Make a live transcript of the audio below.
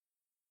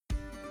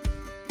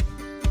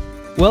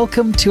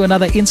Welcome to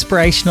another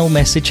inspirational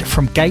message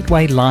from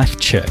Gateway Life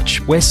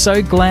Church. We're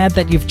so glad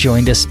that you've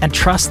joined us and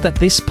trust that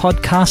this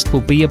podcast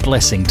will be a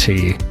blessing to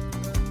you.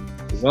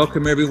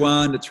 Welcome,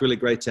 everyone. It's really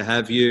great to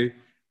have you.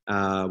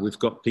 We've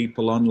got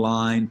people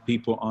online,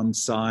 people on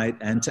site.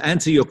 And to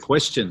answer your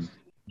question,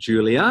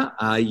 Julia,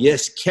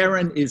 yes,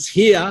 Karen is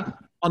here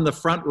on the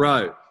front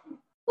row.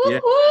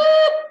 Yeah.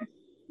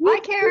 Hi,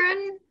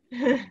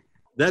 Karen.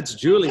 That's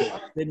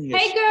Julia.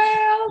 Hey,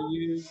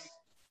 girl.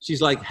 She's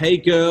like, hey,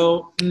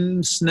 girl,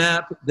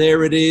 snap,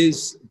 there it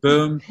is.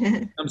 Boom.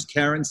 Comes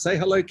Karen. Say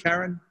hello,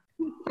 Karen.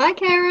 Hi,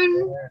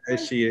 Karen. There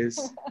she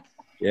is.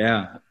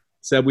 Yeah.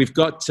 So we've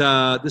got,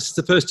 this is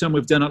the first time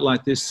we've done it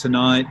like this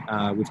tonight.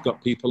 We've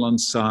got people on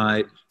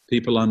site,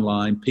 people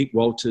online. Pete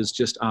Walters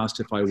just asked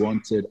if I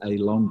wanted a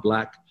long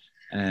black.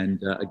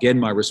 And again,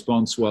 my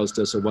response was,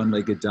 does a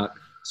one-legged duck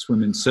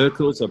swim in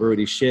circles? I've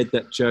already shared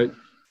that joke,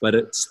 but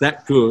it's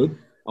that good.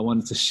 I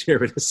wanted to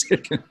share it a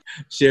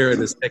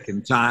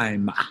second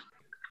time.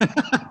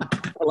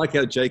 I like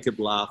how Jacob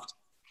laughed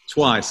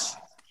twice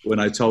when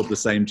I told the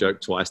same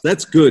joke twice.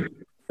 That's good.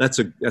 That's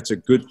a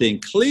good thing.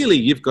 Clearly,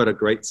 you've got a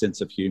great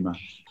sense of humor.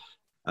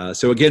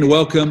 So again,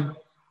 welcome.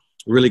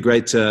 Really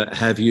great to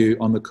have you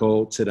on the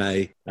call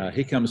today.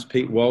 Here comes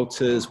Pete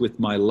Walters with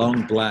my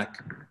long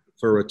black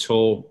for a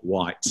tall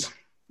white.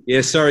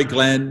 Yeah, sorry,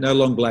 Glenn, no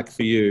long black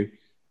for you.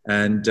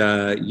 And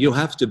you'll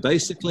have to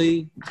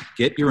basically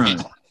get your own.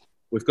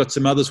 We've got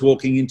some others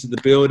walking into the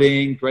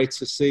building. Great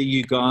to see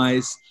you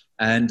guys.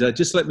 And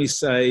just let me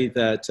say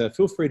that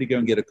feel free to go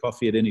and get a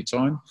coffee at any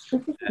time.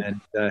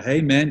 And hey,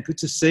 man, good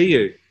to see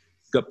you.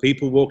 We've got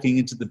people walking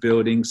into the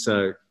building,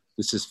 so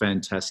this is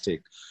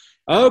fantastic.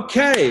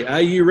 Okay, are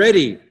you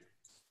ready?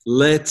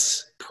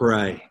 Let's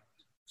pray.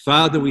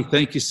 Father, we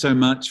thank you so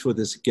much for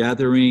this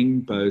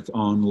gathering, both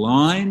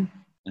online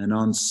and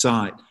on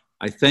site.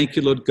 I thank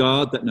you, Lord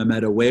God, that no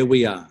matter where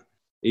we are,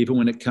 even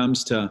when it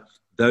comes to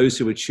those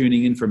who are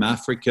tuning in from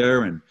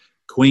Africa and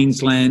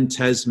Queensland,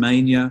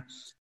 Tasmania,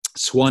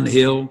 Swan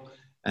Hill,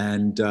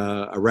 and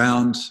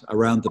around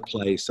the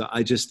place.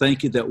 I just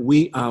thank you that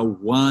we are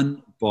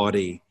one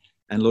body.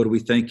 And Lord, we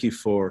thank you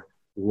for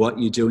what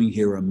you're doing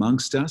here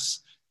amongst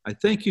us. I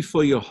thank you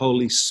for your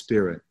Holy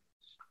Spirit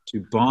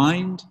to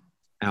bind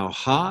our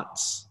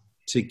hearts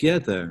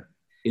together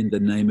in the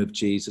name of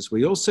Jesus.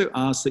 We also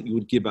ask that you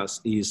would give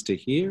us ears to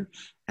hear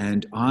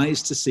and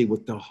eyes to see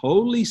what the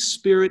Holy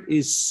Spirit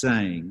is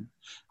saying,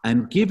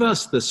 and give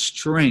us the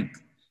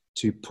strength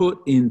to put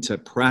into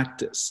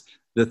practice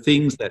the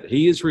things that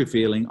he is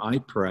revealing, I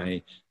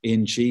pray,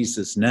 in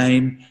Jesus'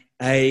 name.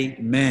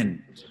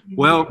 Amen.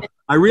 Well,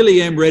 I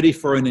really am ready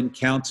for an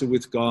encounter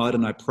with God,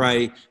 and I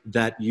pray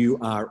that you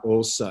are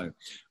also.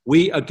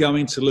 We are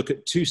going to look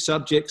at two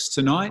subjects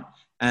tonight,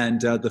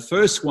 and the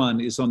first one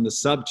is on the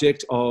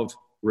subject of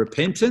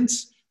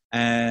repentance,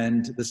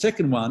 and the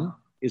second one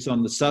is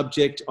on the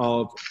subject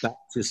of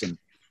baptism.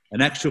 In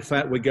actual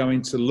fact, we're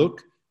going to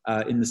look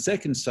in the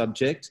second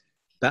subject,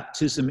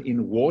 baptism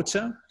in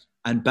water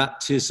and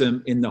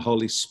baptism in the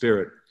Holy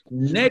Spirit.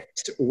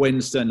 Next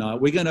Wednesday night,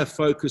 we're going to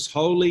focus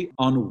wholly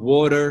on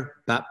water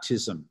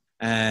baptism.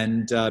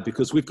 And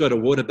because we've got a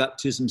water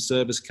baptism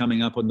service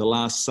coming up on the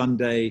last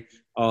Sunday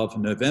of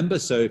November.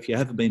 So if you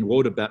haven't been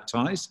water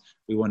baptized,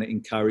 we want to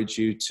encourage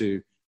you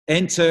to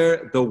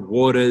enter the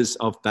waters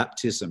of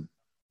baptism.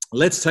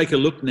 Let's take a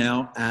look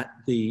now at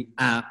the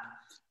app,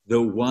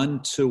 the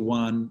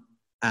One-to-One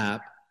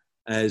app,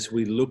 as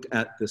we look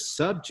at the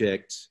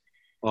subject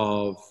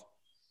of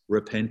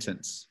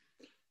repentance.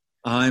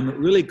 I'm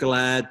really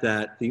glad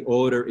that the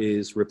order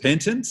is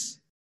repentance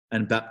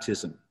and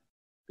baptism,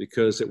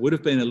 because it would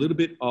have been a little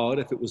bit odd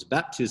if it was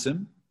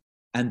baptism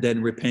and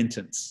then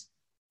repentance,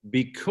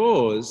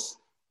 because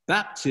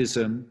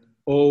baptism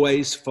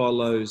always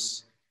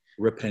follows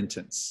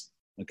repentance,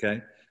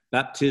 okay?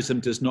 Baptism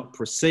does not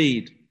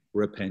precede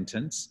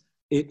repentance.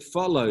 It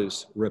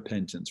follows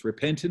repentance.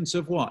 Repentance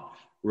of what?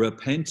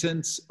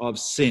 Repentance of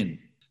sin.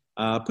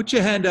 Put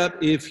your hand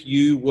up if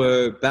you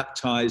were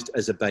baptized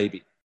as a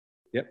baby.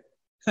 Yep.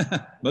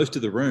 Most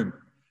of the room.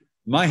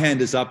 My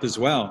hand is up as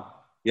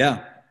well.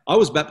 Yeah. I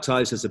was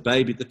baptized as a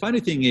baby. The funny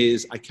thing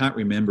is I can't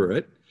remember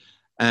it.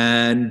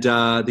 And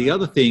the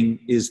other thing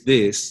is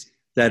this,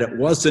 that it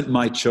wasn't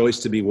my choice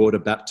to be water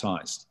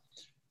baptized.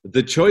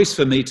 The choice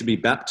for me to be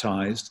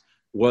baptized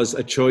was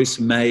a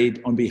choice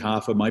made on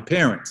behalf of my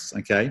parents,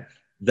 okay?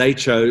 They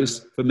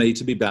chose for me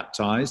to be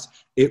baptized.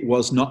 It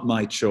was not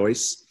my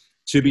choice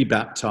to be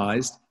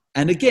baptized.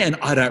 And again,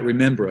 I don't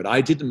remember it. I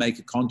didn't make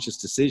a conscious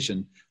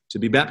decision to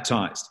be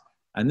baptized.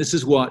 And this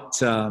is what,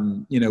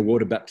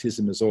 water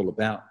baptism is all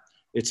about.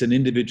 It's an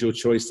individual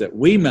choice that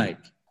we make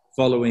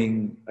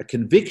following a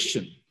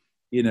conviction,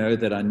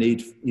 that I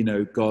need,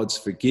 God's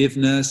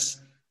forgiveness.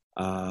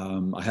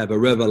 I have a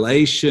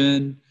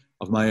revelation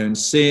of my own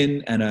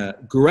sin and a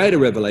greater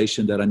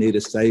revelation that I need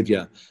a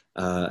savior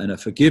and a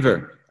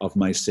forgiver of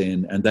my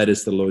sin, and that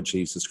is the Lord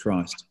Jesus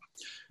Christ.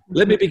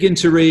 Let me begin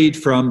to read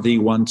from the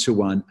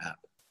One-to-One app.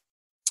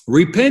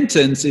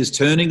 Repentance is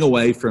turning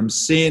away from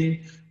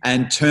sin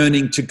and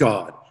turning to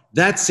God.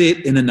 That's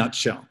it in a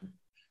nutshell.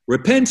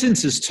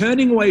 Repentance is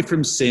turning away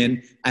from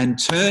sin and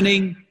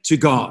turning to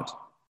God.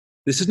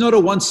 This is not a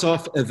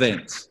once-off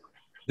event.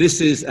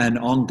 This is an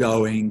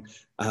ongoing,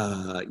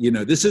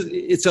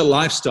 it's a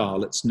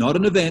lifestyle. It's not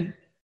an event.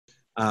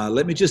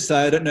 Let me just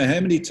say, I don't know how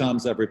many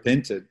times I've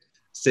repented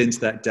since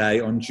that day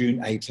on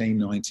June 18,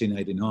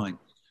 1989.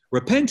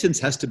 Repentance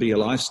has to be a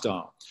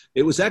lifestyle.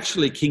 It was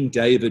actually King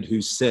David who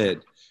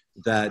said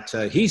that,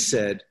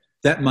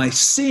 that my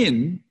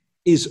sin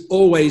is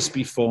always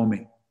before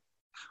me.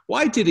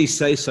 Why did he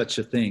say such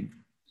a thing?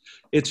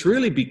 It's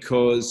really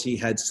because he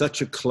had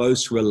such a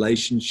close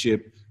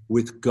relationship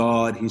with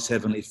God, his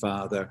Heavenly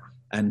Father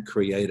and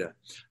Creator.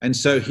 And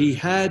so he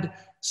had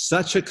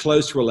such a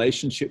close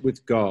relationship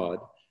with God.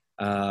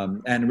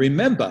 And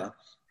remember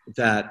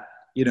that,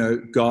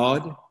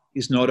 God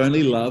is not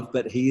only love,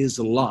 but he is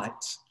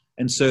light.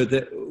 And so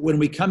that when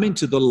we come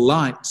into the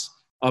light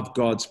of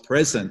God's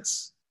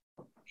presence,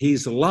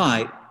 his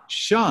light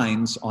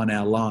shines on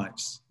our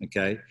lives,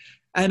 okay?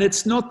 And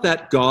it's not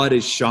that God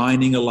is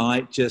shining a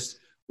light just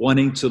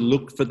wanting to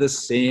look for the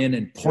sin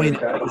and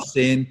point out the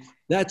sin.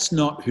 That's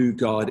not who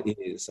God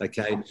is,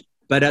 okay?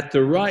 But at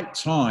the right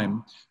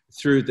time,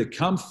 through the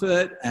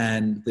comfort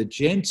and the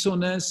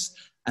gentleness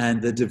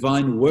and the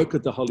divine work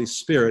of the Holy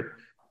Spirit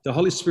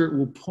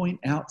will point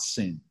out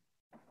sin,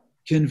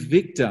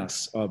 convict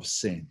us of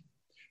sin,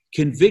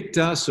 convict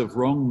us of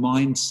wrong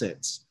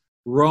mindsets,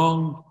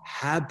 wrong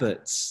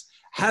habits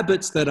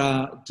that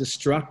are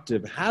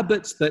destructive,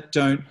 habits that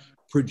don't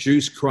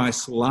produce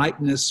Christ's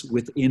likeness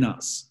within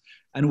us.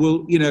 And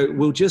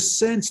we'll just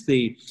sense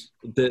the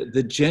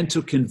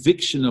gentle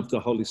conviction of the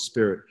Holy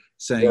Spirit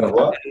saying,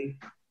 hey,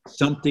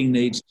 something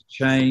needs to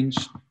change,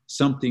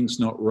 something's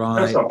not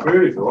right. That's not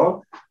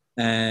beautiful.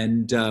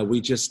 And we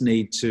just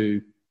need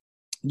to,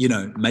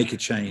 make a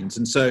change.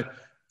 And so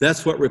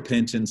that's what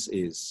repentance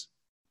is.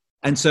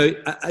 And so,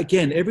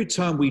 again, every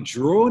time we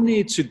draw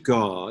near to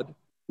God,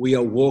 we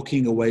are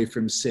walking away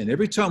from sin.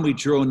 Every time we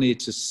draw near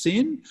to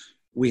sin,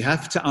 we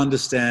have to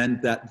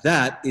understand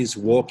that is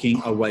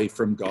walking away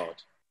from God,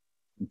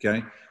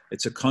 okay?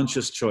 It's a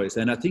conscious choice,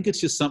 and I think it's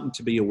just something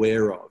to be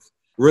aware of.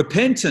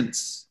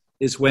 Repentance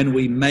is when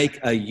we make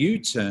a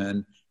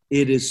U-turn.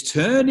 It is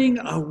turning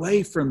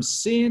away from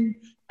sin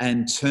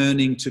and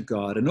turning to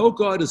God. And all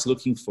God is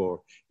looking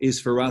for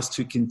is for us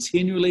to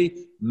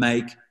continually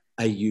make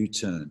a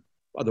U-turn.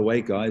 By the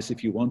way, guys,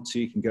 if you want to,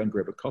 you can go and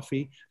grab a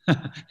coffee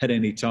at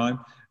any time.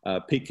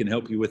 Pete can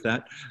help you with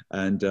that,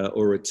 and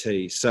or a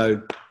tea.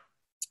 So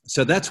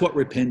that's what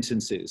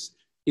repentance is.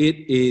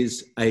 It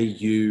is a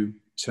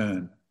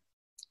U-turn.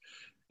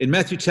 In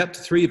Matthew chapter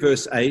 3,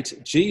 verse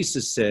 8,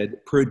 Jesus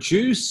said,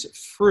 produce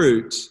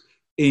fruit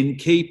in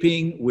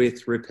keeping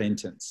with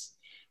repentance.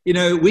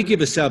 We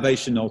give a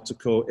salvation altar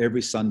call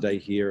every Sunday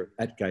here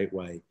at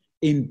Gateway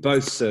in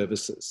both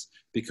services,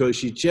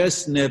 because you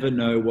just never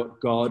know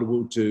what God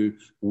will do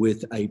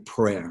with a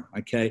prayer,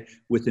 okay?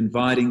 With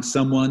inviting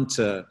someone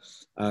to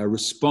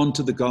respond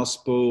to the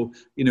gospel,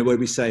 where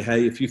we say,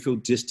 hey, if you feel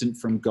distant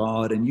from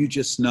God and you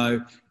just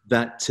know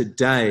that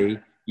today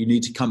you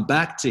need to come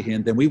back to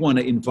him, then we want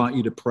to invite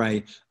you to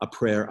pray a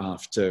prayer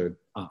after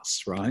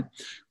us, right?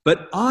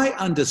 But I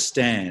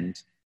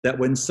understand that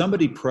when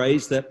somebody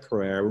prays that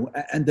prayer,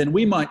 and then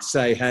we might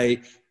say,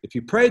 hey, if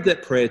you prayed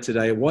that prayer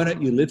today, why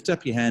don't you lift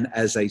up your hand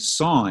as a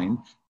sign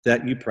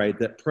that you prayed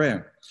that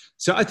prayer?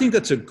 So I think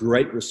that's a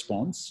great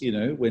response,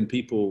 when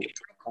people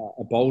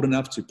are bold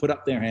enough to put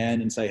up their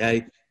hand and say,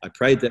 hey, I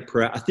prayed that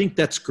prayer. I think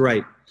that's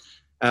great.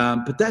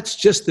 But that's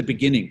just the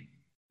beginning.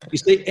 You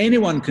see,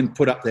 anyone can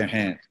put up their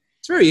hand.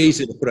 It's very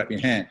easy to put up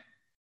your hand,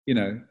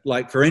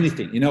 like for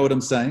anything. You know what I'm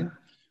saying?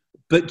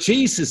 But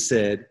Jesus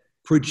said,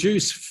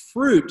 produce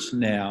fruit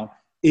now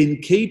in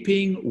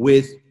keeping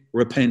with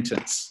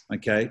repentance,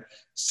 okay?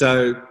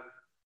 So,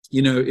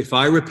 if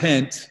I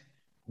repent,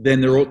 then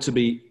there ought to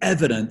be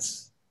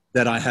evidence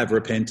that I have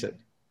repented.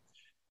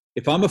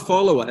 If I'm a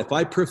follower, if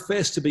I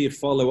profess to be a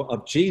follower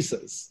of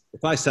Jesus,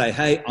 if I say,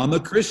 hey, I'm a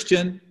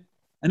Christian,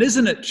 and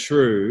isn't it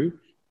true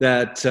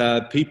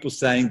that people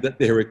saying that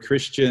they're a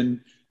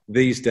Christian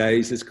these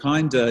days is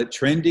kind of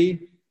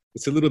trendy?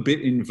 It's a little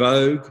bit in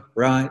vogue,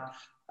 right?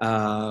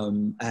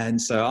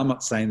 And so I'm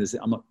not saying this,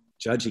 I'm not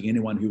judging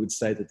anyone who would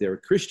say that they're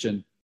a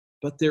Christian,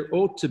 but there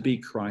ought to be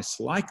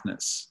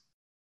Christ-likeness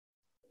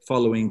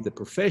following the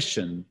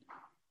profession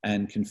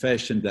and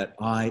confession that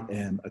I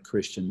am a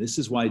Christian. This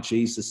is why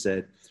Jesus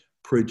said,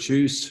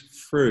 produce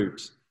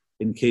fruit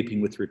in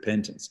keeping with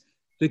repentance.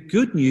 The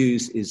good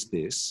news is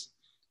this: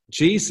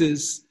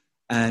 Jesus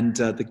and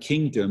the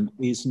kingdom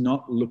is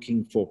not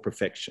looking for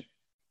perfection,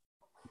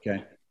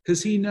 okay?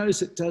 Because he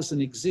knows it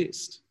doesn't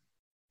exist,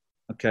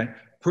 okay?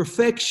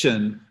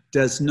 Perfection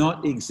does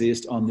not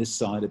exist on this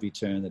side of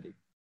eternity.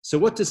 So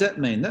what does that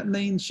mean? That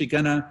means you're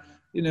going to,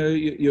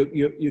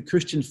 your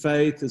Christian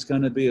faith is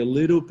going to be a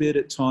little bit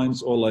at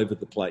times all over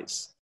the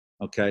place,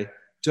 okay?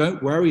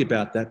 Don't worry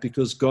about that,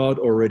 because God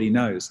already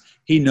knows.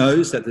 He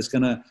knows that there's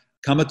going to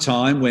come a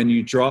time when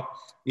you drop,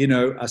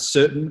 a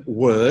certain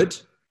word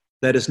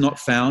that is not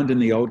found in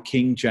the old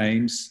King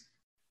James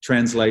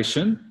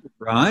translation,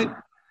 right?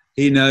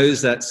 He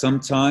knows that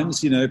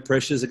sometimes,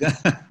 pressures are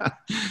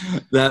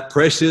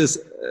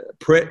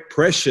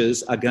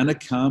pressures are going to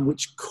come,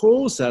 which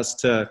cause us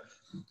to,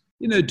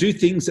 do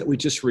things that we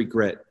just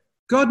regret.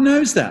 God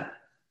knows that.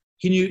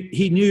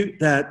 He knew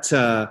that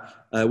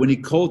when he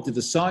called the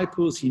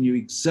disciples, he knew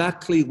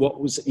exactly what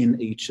was in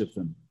each of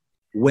them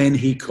when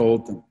he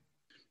called them.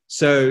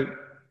 So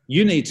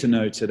you need to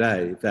know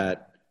today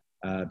that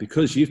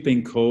because you've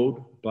been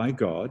called by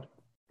God,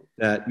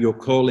 that your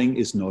calling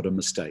is not a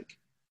mistake.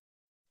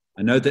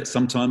 I know that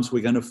sometimes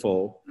we're going to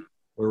fall.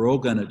 We're all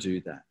going to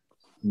do that.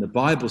 And the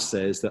Bible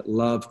says that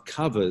love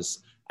covers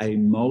a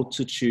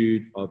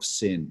multitude of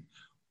sin.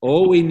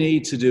 All we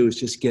need to do is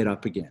just get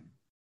up again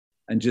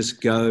and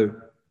just go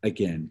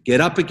again.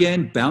 Get up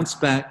again, bounce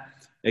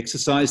back,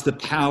 exercise the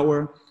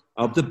power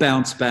of the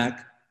bounce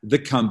back, the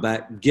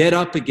comeback, get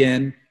up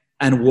again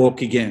and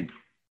walk again,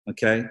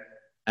 okay?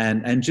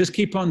 And just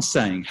keep on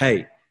saying,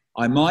 hey,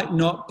 I might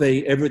not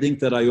be everything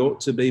that I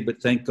ought to be,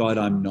 but thank God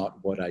I'm not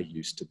what I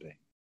used to be.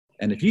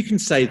 And if you can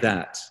say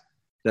that,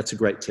 that's a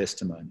great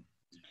testimony.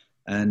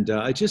 And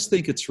I just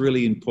think it's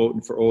really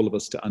important for all of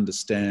us to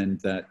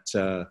understand that,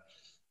 the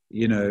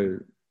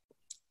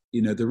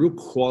real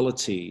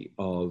quality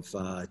of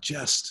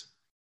just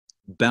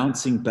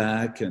bouncing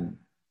back and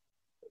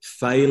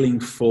failing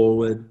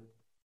forward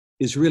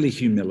is really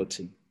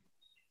humility.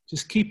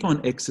 Just keep on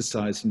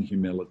exercising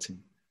humility.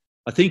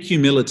 I think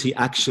humility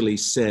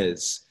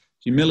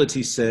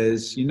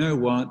says, you know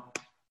what?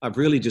 I've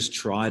really just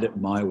tried it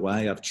my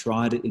way. I've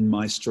tried it in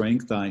my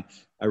strength. I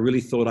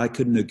really thought I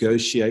could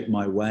negotiate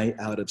my way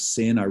out of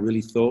sin. I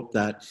really thought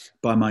that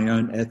by my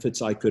own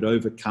efforts I could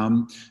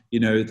overcome,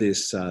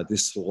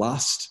 this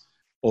lust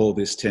or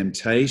this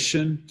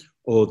temptation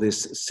or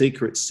this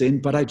secret sin,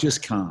 but I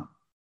just can't.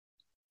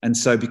 And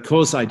so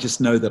because I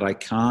just know that I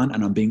can't,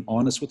 and I'm being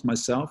honest with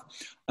myself,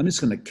 I'm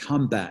just going to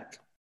come back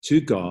to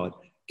God,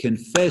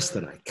 confess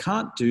that I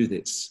can't do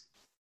this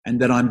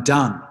and that I'm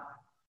done.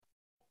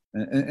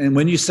 And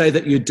when you say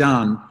that you're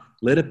done,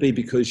 let it be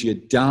because you're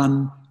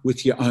done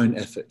with your own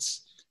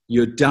efforts.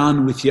 You're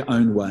done with your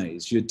own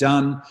ways. You're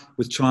done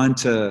with trying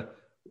to,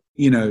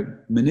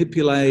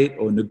 manipulate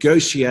or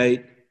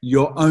negotiate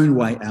your own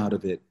way out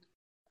of it.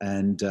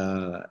 And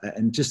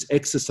just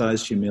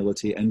exercise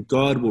humility, and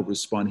God will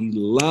respond. He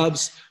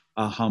loves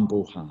a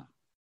humble heart.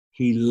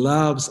 He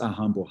loves a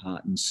humble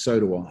heart, and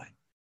so do I.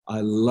 I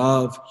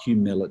love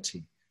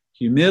humility.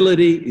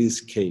 Humility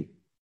is key.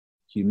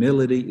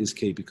 Humility is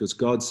key because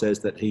God says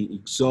that he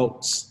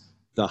exalts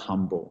the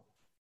humble,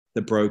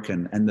 the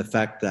broken, and the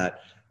fact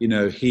that,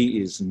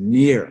 he is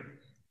near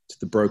to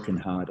the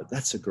brokenhearted.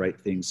 That's a great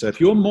thing. So if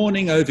you're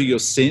mourning over your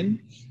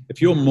sin,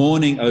 if you're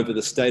mourning over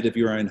the state of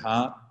your own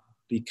heart,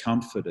 be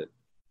comforted,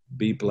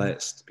 be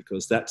blessed,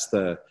 because that's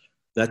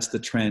the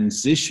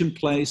transition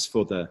place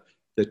for the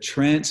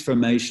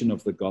transformation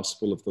of the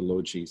gospel of the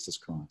Lord Jesus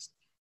Christ.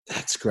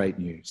 That's great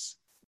news.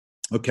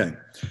 Okay,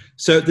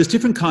 so there's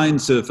different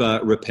kinds of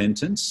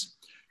repentance.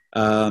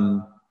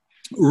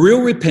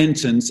 Real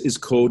repentance is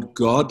called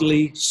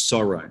godly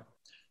sorrow.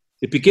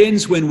 It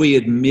begins when we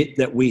admit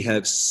that we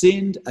have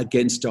sinned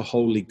against a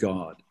holy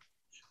God.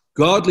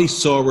 Godly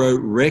sorrow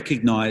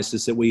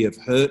recognizes that we have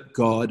hurt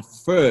God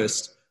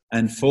first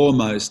and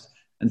foremost,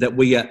 and that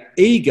we are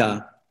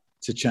eager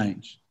to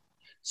change.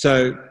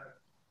 So,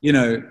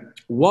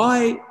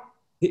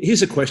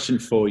 here's a question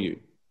for you.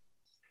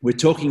 We're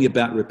talking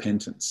about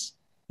repentance.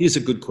 Here's a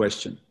good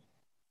question.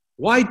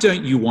 Why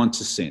don't you want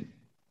to sin?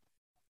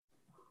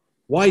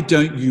 Why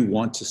don't you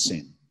want to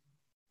sin?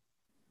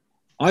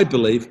 I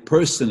believe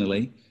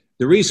personally,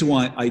 the reason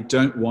why I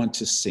don't want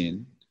to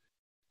sin,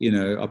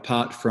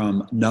 apart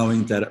from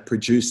knowing that it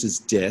produces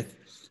death,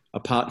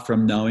 apart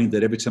from knowing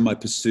that every time I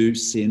pursue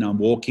sin, I'm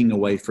walking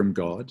away from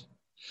God.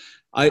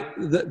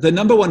 The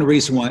number one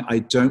reason why I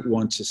don't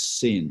want to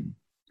sin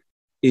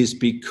is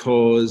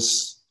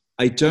because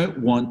I don't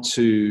want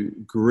to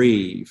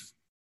grieve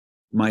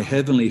my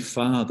Heavenly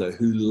Father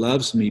who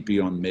loves me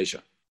beyond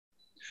measure.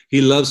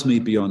 He loves me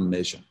beyond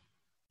measure.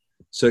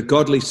 So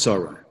godly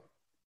sorrow.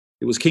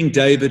 It was King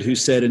David who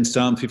said in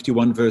Psalm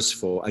 51 verse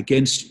 4,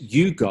 "Against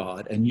you,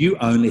 God, and you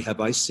only have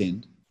I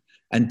sinned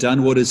and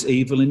done what is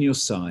evil in your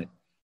sight,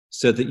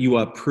 so that you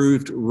are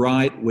proved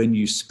right when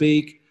you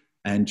speak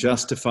and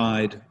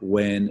justified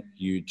when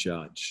you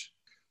judge."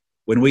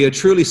 When we are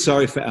truly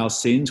sorry for our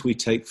sins, we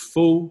take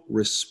full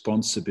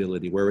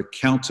responsibility. We're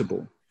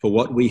accountable for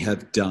what we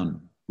have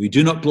done. We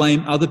do not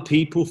blame other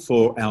people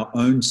for our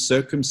own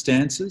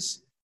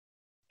circumstances.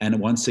 And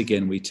once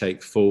again, we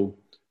take full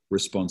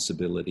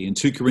responsibility. In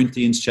 2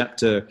 Corinthians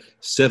chapter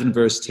 7,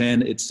 verse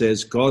 10, it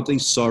says, "Godly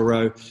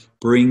sorrow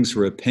brings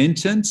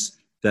repentance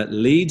that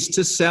leads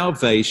to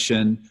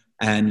salvation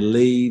and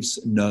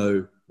leaves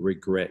no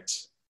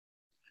regret."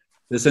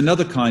 There's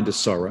another kind of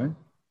sorrow,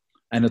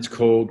 and it's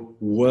called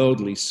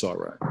worldly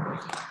sorrow,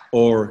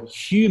 or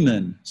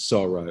human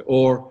sorrow,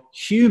 or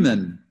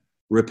human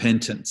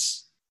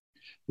repentance.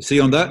 You see,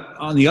 on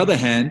the other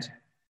hand,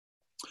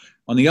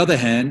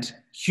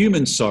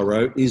 human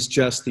sorrow is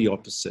just the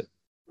opposite.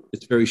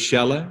 It's very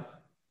shallow.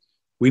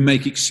 We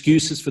make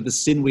excuses for the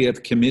sin we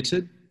have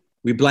committed.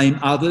 We blame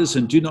others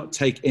and do not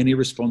take any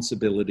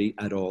responsibility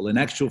at all. In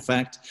actual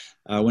fact,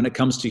 when it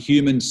comes to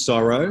human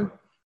sorrow,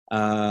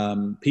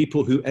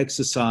 people who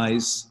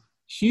exercise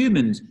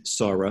human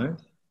sorrow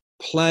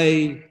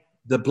play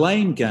the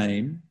blame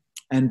game,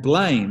 and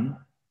blame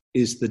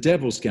is the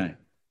devil's game.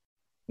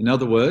 In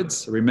other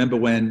words, remember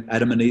when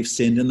Adam and Eve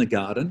sinned in the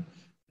garden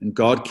and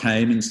God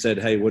came and said,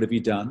 hey, what have you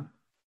done?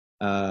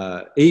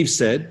 Eve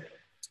said,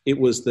 it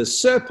was the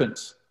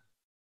serpent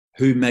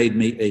who made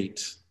me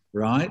eat,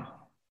 right?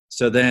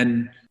 So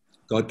then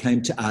God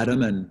came to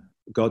Adam and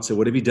God said,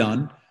 what have you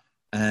done?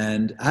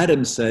 And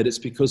Adam said, it's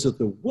because of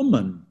the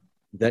woman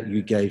that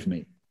you gave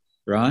me,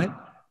 right?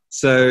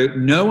 So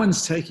no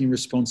one's taking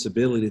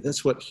responsibility.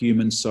 That's what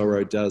human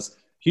sorrow does.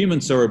 Human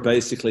sorrow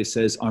basically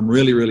says, I'm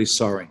really, really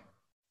sorry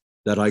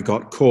that I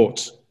got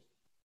caught.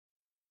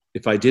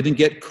 If I didn't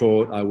get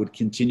caught, I would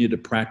continue to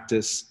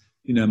practice,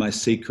 my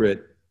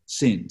secret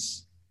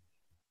sins.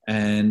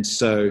 And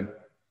so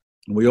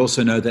we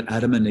also know that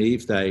Adam and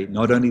Eve, they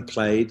not only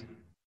played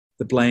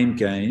the blame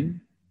game,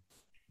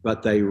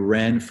 but they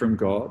ran from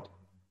God,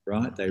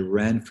 right? They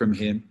ran from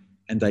him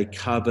and they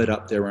covered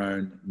up their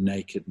own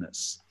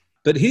nakedness.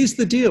 But here's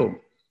the deal.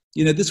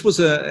 This was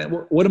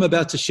what I'm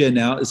about to share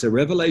now is a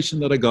revelation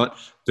that I got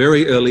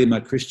very early in my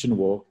Christian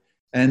walk.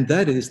 And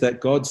that is that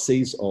God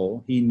sees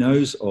all, he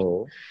knows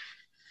all,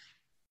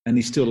 and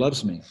he still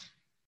loves me.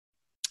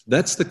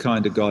 That's the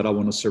kind of God I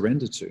want to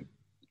surrender to.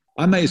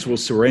 We may as well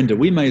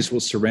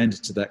surrender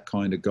to that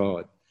kind of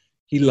God.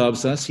 He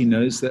loves us, he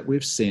knows that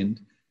we've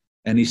sinned,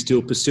 and he's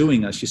still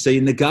pursuing us. You see,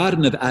 in the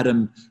Garden of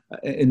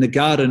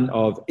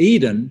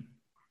Eden,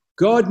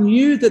 God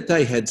knew that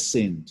they had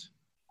sinned,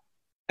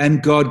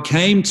 and God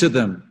came to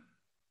them.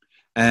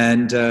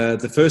 And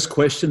the first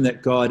question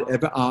that God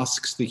ever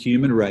asks the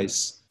human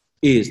race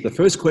is,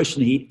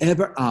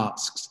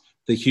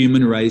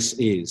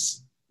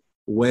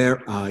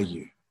 where are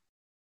you?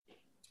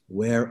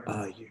 Where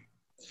are you?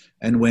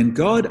 And when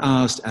God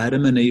asked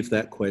Adam and Eve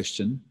that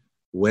question,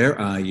 where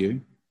are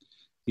you?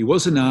 He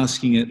wasn't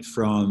asking it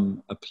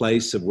from a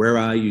place of where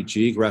are you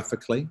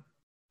geographically.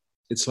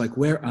 It's like,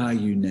 where are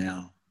you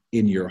now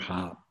in your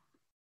heart?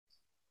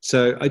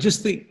 So I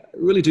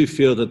really do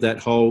feel that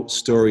whole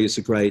story is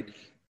a great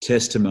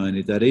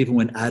testimony that even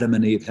when Adam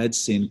and Eve had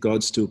sinned,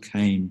 God still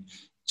came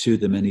to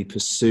them and he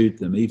pursued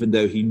them, even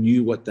though he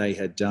knew what they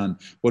had done.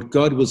 What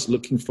God was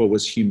looking for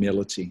was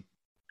humility,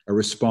 a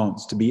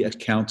response, to be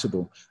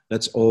accountable.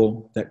 That's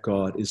all that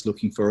God is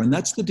looking for. And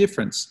that's the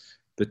difference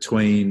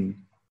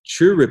between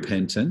true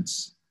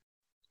repentance,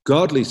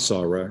 godly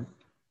sorrow,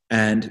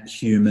 and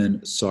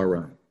human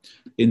sorrow.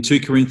 In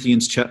 2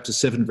 Corinthians chapter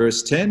 7,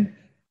 verse 10,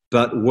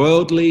 but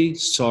worldly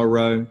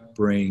sorrow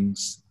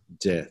brings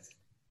death.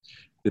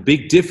 The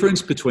big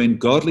difference between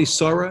godly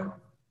sorrow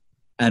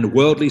and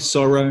worldly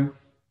sorrow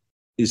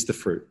is the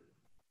fruit.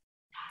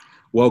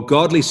 While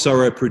godly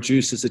sorrow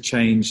produces a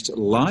changed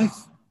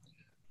life,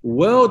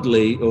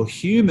 worldly or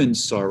human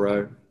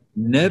sorrow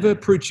never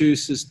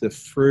produces the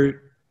fruit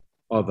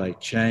of a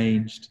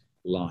changed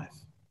life.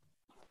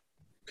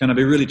 Can I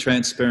be really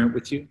transparent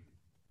with you?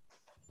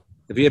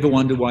 Have you ever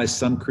wondered why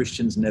some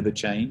Christians never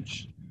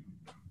change?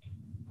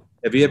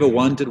 Have you ever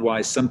wondered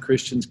why some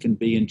Christians can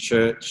be in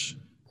church,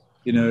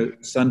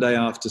 Sunday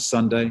after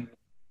Sunday,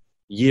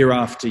 year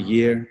after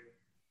year,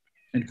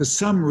 and for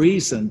some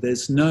reason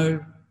there's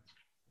no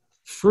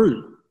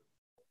fruit,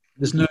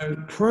 there's no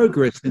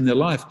progress in their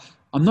life?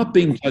 I'm not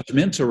being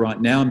judgmental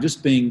right now, I'm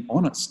just being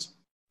honest.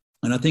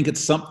 And I think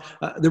it's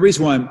the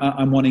reason why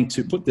I'm wanting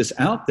to put this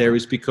out there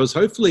is because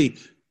hopefully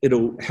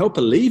it'll help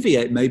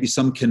alleviate maybe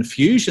some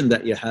confusion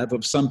that you have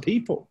of some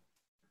people.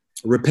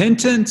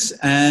 Repentance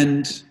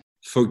and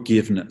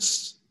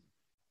forgiveness.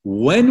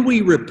 When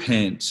we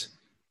repent,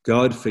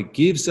 God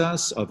forgives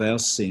us of our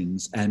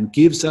sins and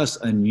gives us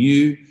a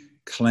new,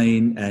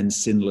 clean and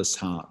sinless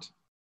heart.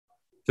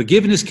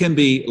 Forgiveness can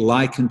be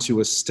likened to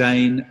a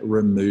stain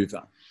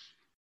remover.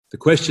 The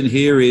question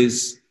here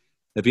is,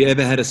 have you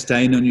ever had a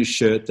stain on your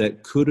shirt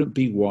that couldn't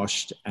be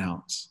washed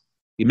out?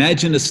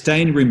 Imagine a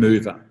stain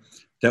remover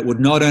that would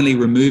not only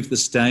remove the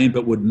stain,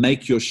 but would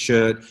make your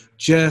shirt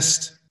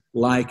just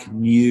like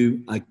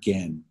new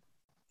again.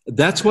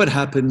 That's what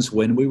happens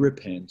when we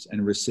repent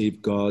and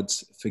receive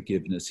God's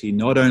forgiveness. He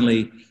not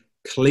only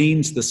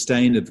cleans the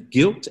stain of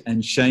guilt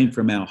and shame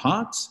from our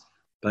hearts,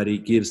 but he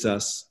gives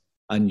us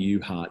a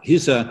new heart.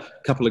 Here's a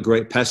couple of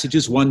great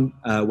passages. 1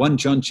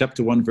 John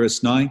chapter 1,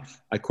 verse 9.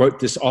 I quote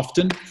this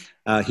often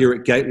here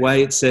at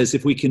Gateway. It says,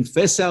 if we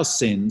confess our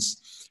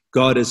sins,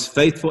 God is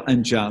faithful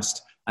and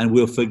just and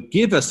will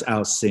forgive us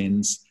our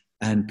sins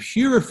and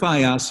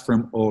purify us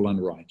from all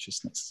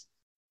unrighteousness.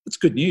 That's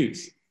good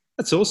news.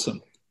 That's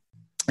awesome.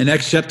 In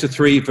Acts chapter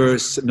 3,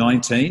 verse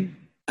 19,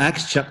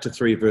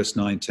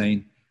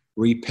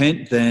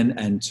 repent then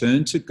and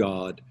turn to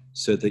God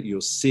so that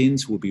your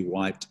sins will be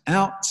wiped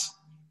out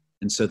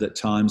and so that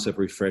times of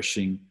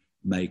refreshing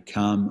may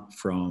come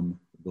from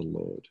the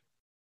Lord.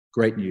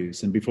 Great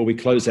news. And before we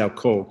close our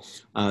call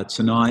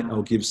tonight,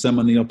 I'll give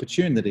someone the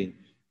opportunity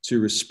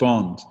to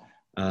respond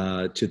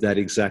to that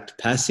exact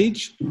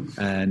passage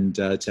and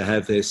to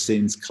have their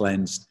sins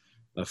cleansed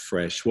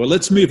afresh. Well,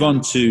 let's move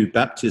on to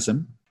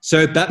baptism.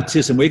 So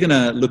baptism, we're going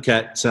to look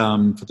at,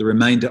 for the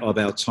remainder of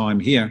our time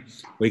here,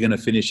 we're going to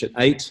finish at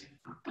 8,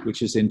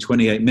 which is in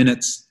 28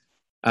 minutes.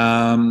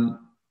 We're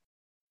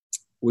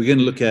going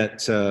to look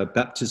at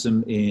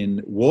baptism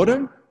in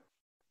water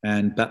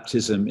and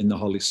baptism in the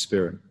Holy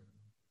Spirit.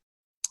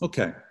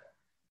 Okay,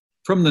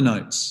 from the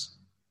notes.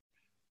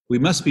 We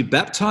must be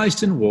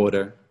baptized in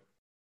water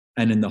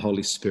and in the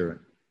Holy Spirit.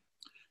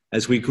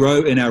 As we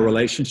grow in our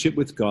relationship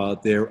with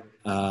God, there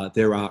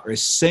are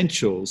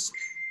essentials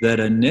that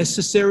are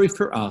necessary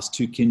for us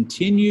to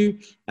continue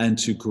and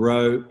to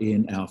grow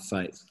in our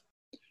faith.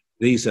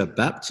 These are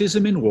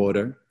baptism in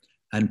water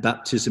and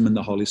baptism in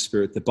the Holy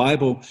Spirit. The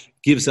Bible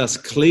gives us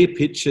clear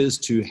pictures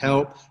to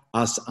help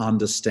us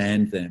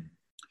understand them.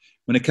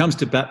 When it comes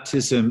to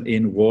baptism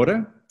in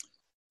water,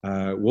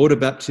 water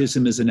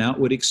baptism is an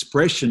outward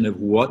expression of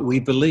what we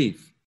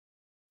believe.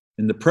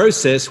 In the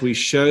process, we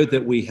show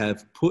that we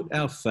have put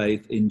our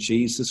faith in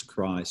Jesus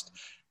Christ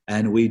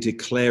and we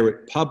declare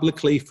it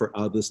publicly for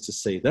others to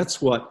see.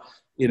 That's what,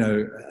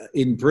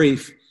 in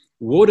brief,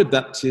 water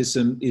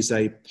baptism is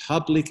a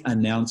public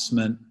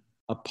announcement,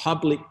 a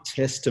public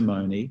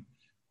testimony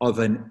of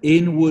an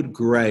inward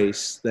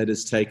grace that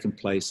has taken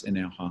place in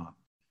our heart.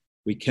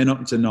 We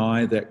cannot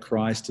deny that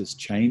Christ has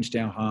changed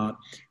our heart.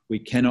 We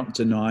cannot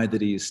deny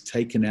that he has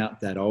taken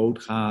out that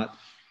old heart,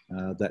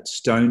 that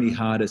stony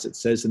heart, as it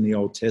says in the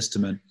Old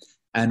Testament,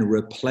 and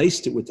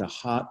replaced it with a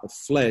heart of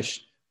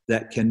flesh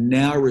that can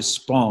now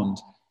respond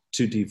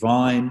to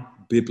divine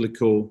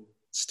biblical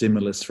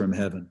stimulus from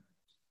heaven.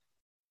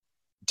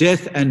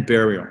 Death and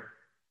burial.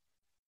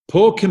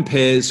 Paul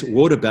compares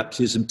water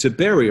baptism to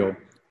burial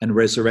and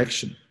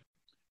resurrection.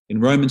 In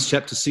Romans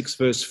chapter 6,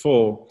 verse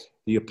 4,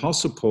 the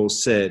Apostle Paul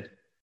said,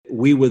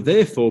 "We were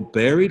therefore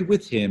buried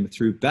with him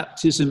through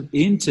baptism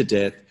into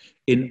death,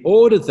 in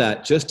order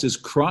that, just as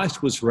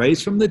Christ was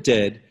raised from the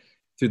dead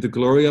through the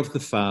glory of the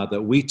Father,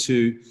 we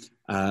too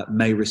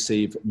may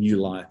receive new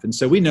life." And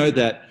so we know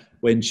that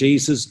when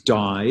Jesus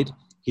died,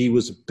 he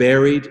was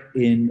buried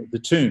in the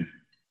tomb.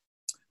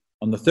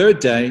 On the third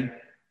day,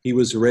 he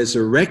was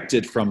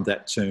resurrected from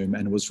that tomb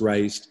and was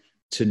raised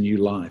to new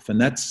life. And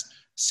that's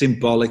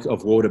symbolic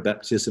of water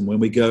baptism. When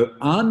we go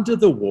under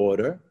the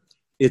water,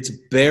 it's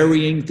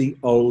burying the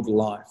old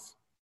life.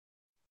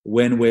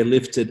 When we're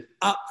lifted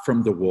up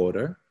from the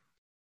water,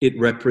 it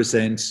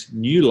represents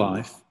new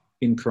life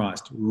in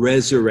Christ,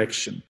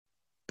 resurrection.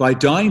 By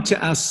dying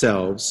to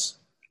ourselves,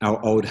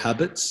 our old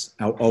habits,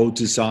 our old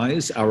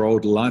desires, our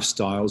old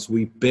lifestyles,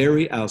 we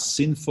bury our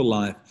sinful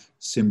life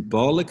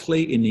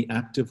symbolically in the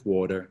act of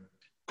water,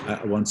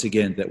 once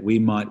again, that we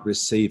might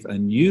receive a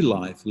new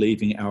life,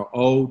 leaving our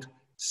old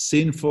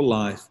sinful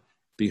life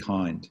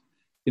behind.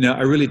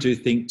 I really do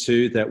think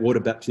too that water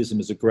baptism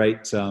is a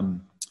great,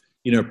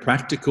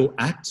 practical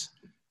act,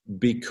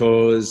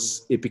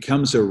 because it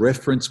becomes a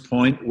reference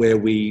point where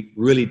we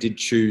really did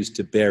choose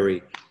to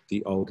bury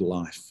the old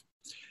life.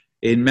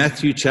 In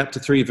Matthew chapter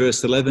 3,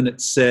 verse 11,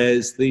 it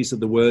says, these are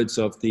the words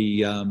of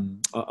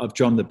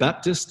John the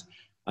Baptist.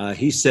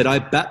 He said, "I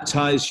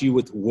baptize you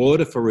with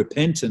water for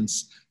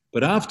repentance,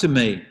 but after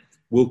me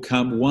will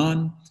come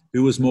one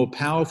who is more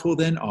powerful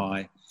than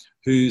I,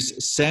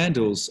 whose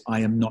sandals I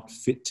am not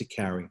fit to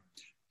carry.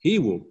 He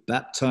will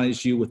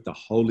baptize you with the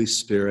Holy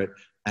Spirit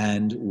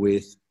and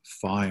with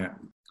fire."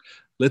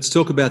 Let's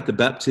talk about the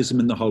baptism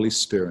in the Holy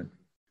Spirit.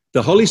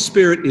 The Holy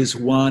Spirit is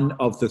one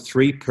of the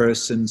three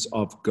persons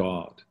of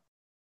God.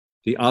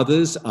 The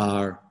others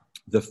are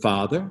the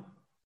Father,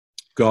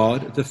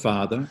 God the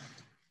Father,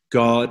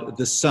 God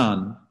the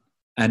Son,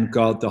 and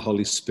God the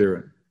Holy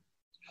Spirit.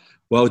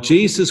 While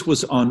Jesus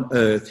was on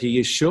earth, he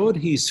assured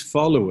his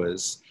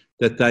followers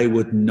that they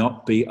would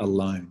not be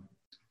alone,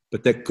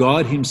 but that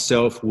God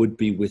himself would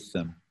be with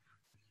them.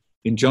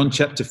 In John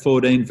chapter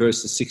 14,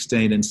 verses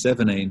 16 and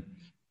 17,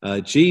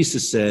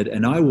 Jesus said,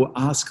 "And I will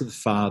ask the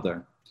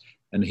Father,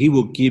 and he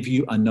will give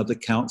you another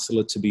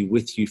counselor to be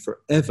with you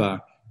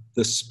forever,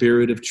 the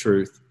Spirit of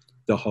truth,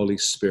 the Holy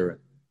Spirit."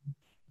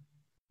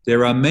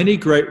 There are many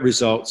great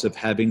results of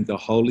having the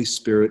Holy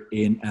Spirit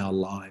in our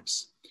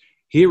lives.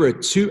 Here are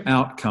two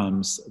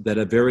outcomes that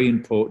are very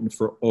important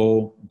for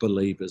all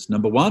believers.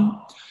 Number one,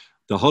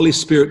 the Holy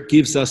Spirit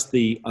gives us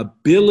the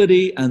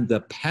ability and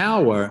the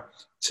power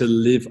to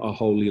live a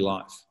holy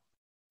life.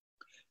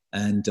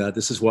 And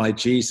this is why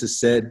Jesus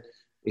said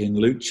in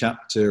Luke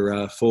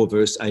chapter 4,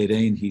 verse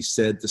 18, he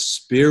said, "The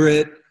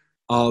Spirit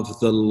of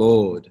the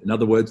Lord." In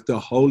other words, the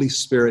Holy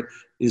Spirit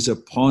is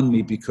upon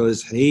me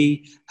because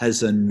he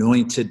has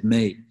anointed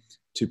me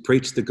to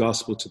preach the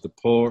gospel to the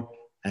poor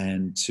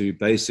and to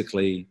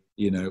basically,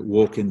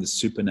 walk in the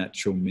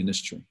supernatural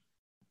ministry.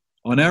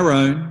 On our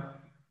own,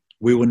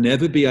 we will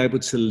never be able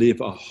to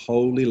live a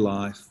holy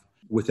life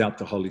without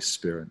the Holy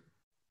Spirit.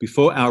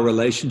 Before our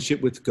relationship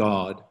with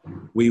God,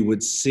 we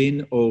would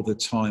sin all the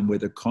time,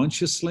 whether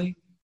consciously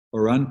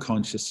or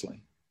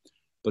unconsciously.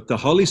 But the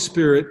Holy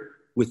Spirit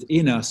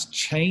within us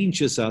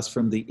changes us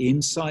from the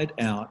inside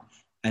out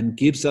and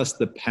gives us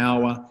the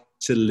power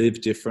to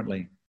live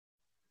differently.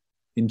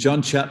 In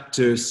John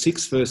chapter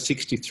 6, verse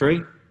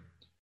 63,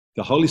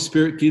 the Holy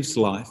Spirit gives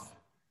life.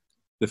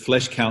 The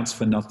flesh counts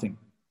for nothing.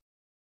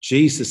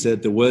 Jesus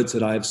said, the words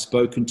that I have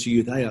spoken to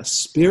you, they are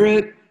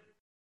spirit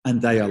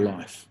and they are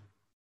life.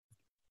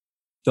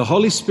 The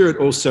Holy Spirit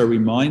also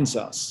reminds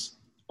us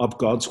of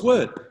God's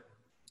word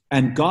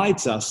and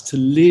guides us to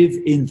live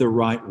in the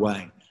right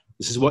way.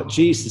 This is what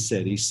Jesus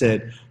said. He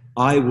said,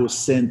 I will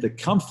send the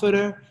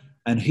Comforter,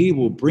 and he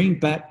will bring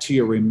back to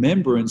your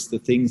remembrance the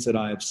things that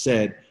I have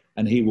said,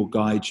 and he will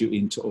guide you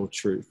into all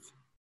truth.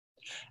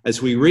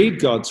 As we read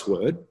God's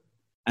word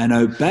and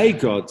obey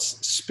God's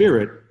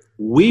Spirit,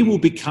 we will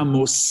become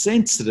more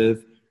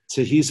sensitive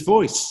to his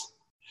voice,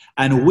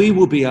 and we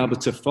will be able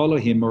to follow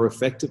him more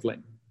effectively.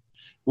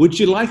 Would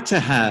you like to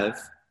have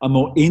a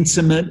more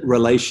intimate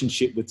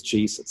relationship with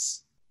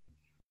Jesus?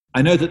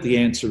 I know that the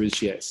answer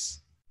is yes.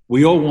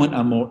 We all want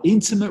a more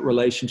intimate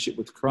relationship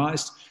with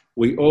Christ.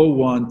 We all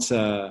want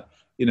a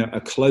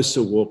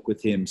closer walk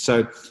with him.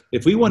 So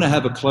if we want to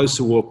have a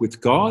closer walk with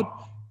God,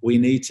 we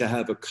need to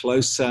have a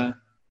closer,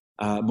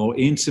 more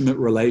intimate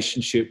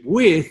relationship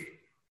with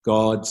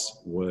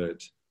God's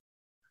word.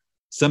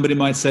 Somebody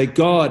might say,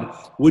 God,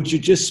 would you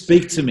just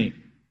speak to me?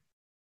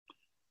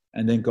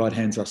 And then God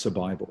hands us a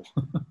Bible.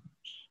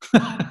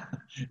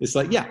 It's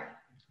like, yeah,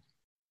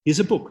 here's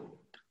a book.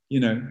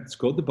 It's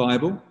called the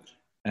Bible,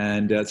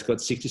 and it's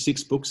got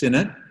 66 books in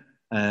it.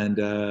 And,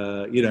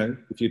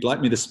 if you'd like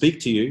me to speak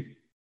to you,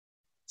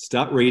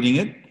 start reading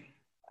it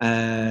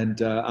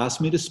and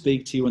ask me to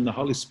speak to you, and the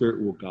Holy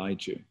Spirit will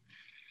guide you.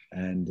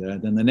 And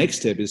then the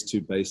next step is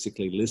to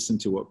basically listen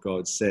to what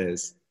God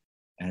says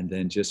and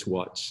then just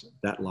watch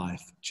that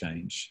life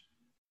change.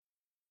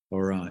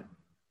 All right.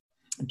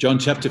 John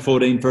chapter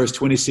 14, verse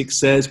 26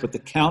 says, but the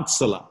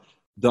Counselor,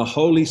 the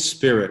Holy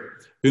Spirit,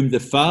 whom the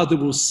Father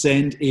will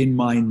send in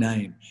my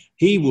name,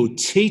 he will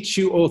teach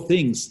you all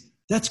things.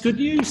 That's good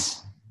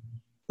news.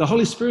 The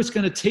Holy Spirit's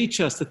going to teach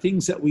us the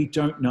things that we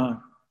don't know.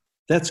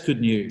 That's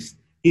good news.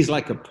 He's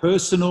like a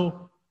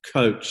personal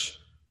coach,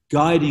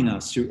 guiding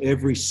us through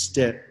every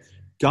step,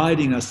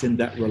 guiding us in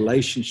that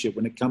relationship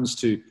when it comes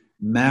to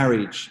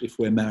marriage, if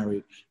we're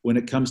married, when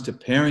it comes to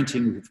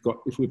parenting,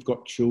 if we've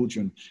got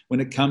children, when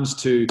it comes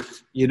to,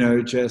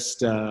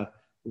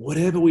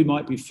 whatever we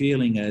might be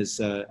feeling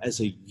as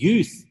a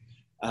youth,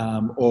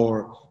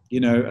 or,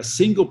 a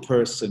single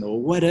person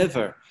or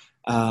whatever,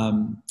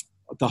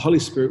 the Holy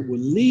Spirit will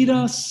lead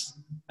us,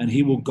 and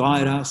he will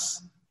guide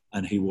us,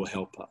 and he will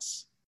help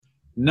us.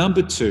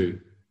 Number 2,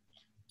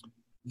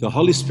 the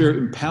Holy Spirit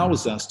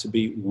empowers us to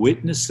be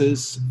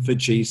witnesses for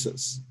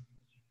Jesus.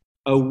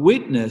 A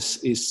witness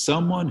is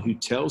someone who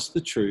tells the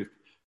truth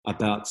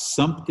about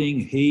something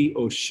he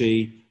or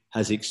she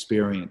has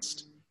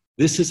experienced.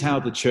 This is how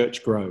the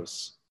church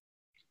grows.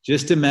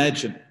 Just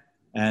imagine,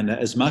 and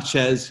as much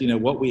as,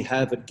 what we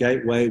have at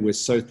Gateway, we're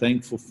so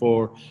thankful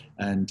for,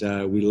 and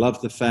we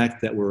love the fact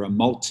that we're a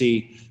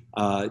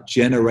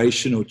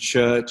multi-generational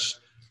church.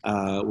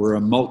 We're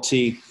a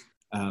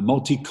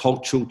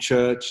multicultural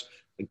church.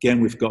 Again,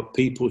 we've got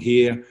people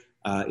here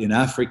in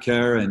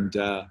Africa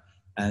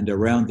and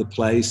around the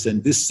place.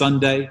 And this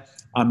Sunday,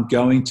 I'm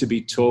going to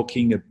be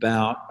talking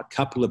about a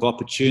couple of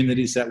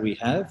opportunities that we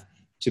have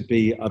to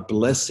be a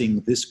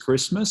blessing this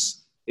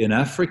Christmas in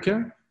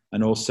Africa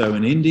and also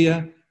in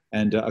India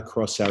and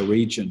across our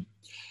region.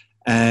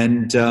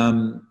 And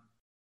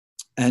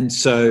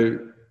as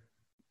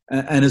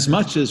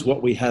much as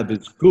what we have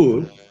is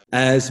good,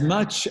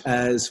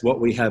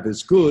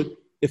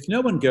 if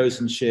no one goes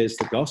and shares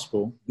the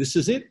gospel, this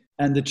is it,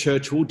 and the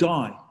church will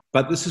die.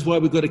 But this is why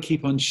we've got to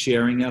keep on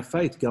sharing our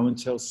faith. Go and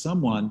tell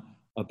someone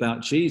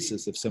about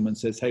Jesus. If someone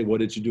says, hey,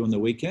 what did you do on the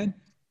weekend?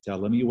 Tell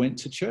them you went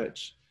to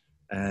church.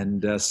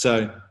 And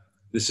so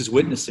this is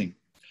witnessing.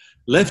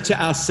 Left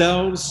to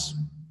ourselves,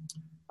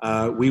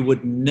 we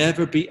would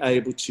never be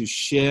able to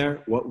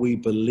share what we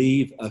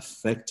believe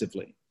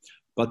effectively.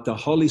 But the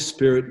Holy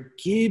Spirit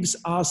gives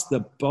us the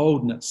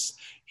boldness.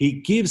 He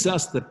gives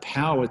us the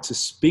power to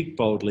speak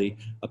boldly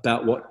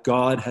about what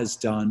God has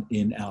done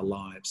in our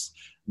lives.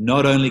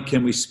 Not only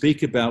can we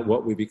speak about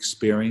what we've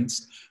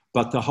experienced,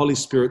 but the Holy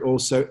Spirit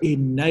also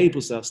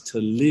enables us to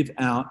live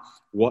out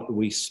what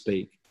we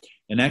speak.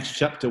 In Acts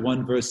chapter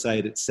 1, verse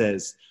 8, it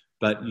says,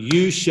 but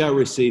you shall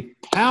receive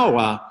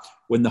power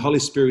when the Holy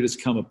Spirit has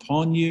come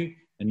upon you,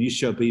 and you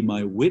shall be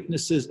my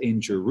witnesses in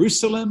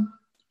Jerusalem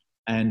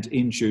and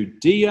in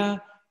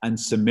Judea and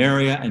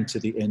Samaria and to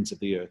the ends of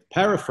the earth.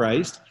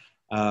 Paraphrased,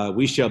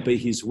 we shall be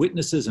his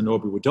witnesses in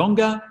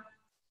Albury-Wodonga,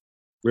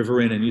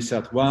 Riverina, New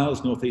South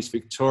Wales, Northeast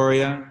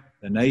Victoria,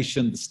 the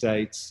nation, the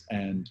states,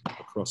 and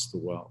across the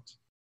world.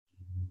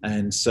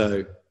 And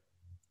so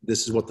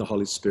this is what the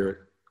Holy Spirit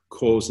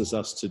causes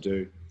us to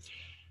do.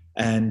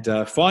 And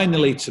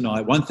finally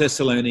tonight, 1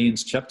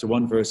 Thessalonians chapter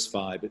 1, verse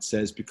 5, it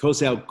says,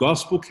 because our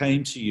gospel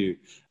came to you,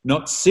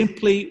 not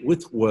simply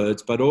with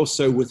words, but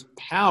also with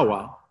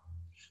power,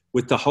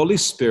 with the Holy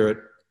Spirit,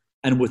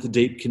 and with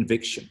deep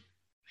conviction.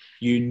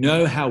 You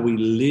know how we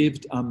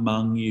lived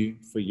among you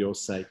for your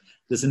sake.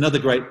 There's another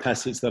great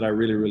passage that I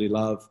really, really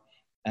love,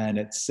 and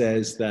it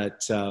says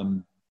that,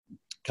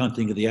 can't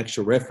think of the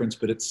actual reference,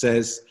 but it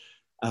says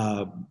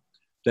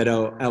that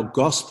our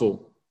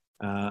gospel,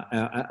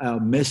 our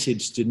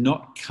message did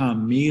not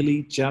come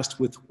merely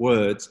just with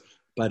words,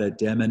 but a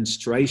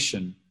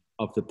demonstration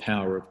of the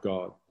power of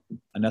God.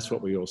 And that's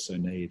what we also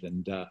need.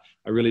 And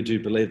I really do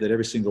believe that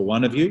every single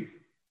one of you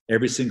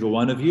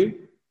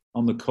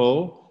on the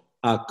call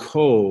are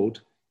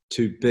called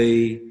to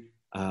be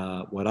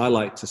what I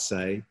like to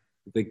say,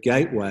 the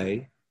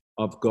gateway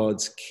of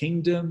God's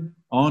kingdom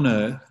on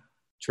earth,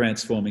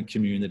 transforming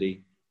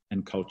community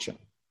and culture.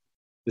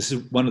 This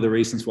is one of the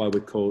reasons why we're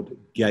called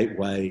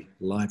Gateway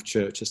Life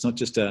Church. It's not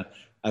just a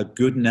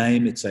good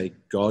name, it's a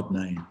God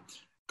name.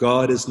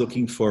 God is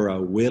looking for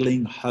a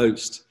willing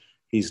host.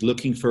 He's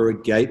looking for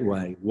a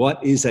gateway.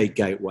 What is a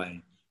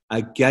gateway?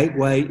 A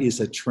gateway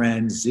is a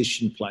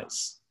transition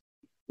place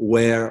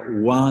where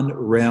one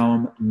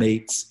realm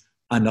meets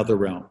another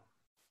realm.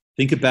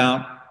 Think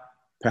about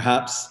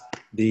perhaps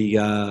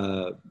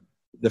the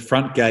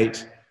front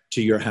gate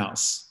to your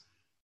house.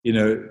 You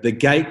know, the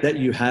gate that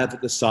you have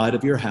at the side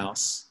of your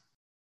house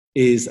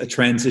is a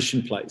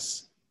transition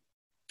place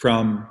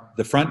from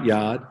the front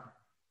yard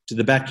to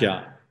the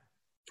backyard,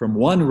 from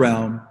one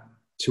realm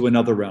to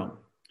another realm.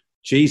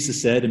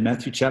 Jesus said in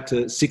Matthew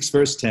chapter 6,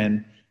 verse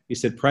 10, he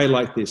said, pray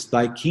like this,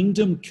 thy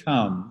kingdom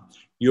come,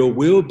 your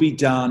will be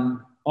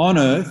done on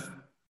earth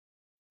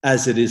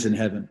as it is in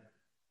heaven.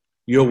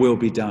 Your will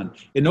be done.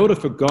 In order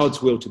for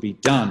God's will to be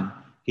done,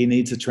 he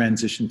needs a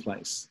transition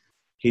place.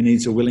 He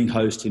needs a willing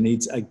host. He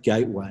needs a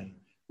gateway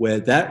where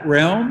that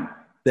realm,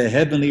 the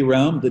heavenly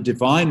realm, the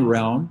divine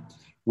realm,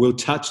 will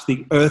touch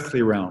the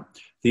earthly realm.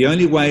 The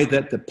only way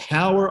that the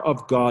power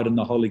of God and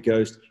the Holy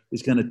Ghost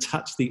is going to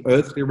touch the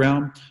earthly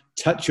realm,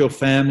 touch your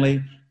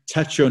family,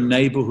 touch your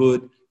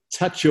neighborhood,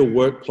 touch your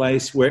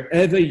workplace,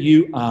 wherever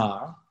you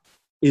are,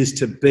 is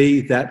to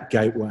be that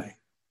gateway,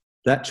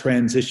 that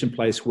transition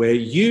place where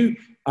you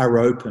are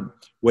open,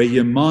 where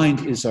your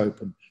mind is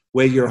open,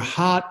 where your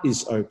heart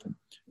is open,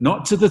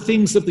 not to the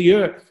things of the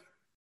earth,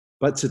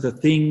 but to the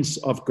things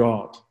of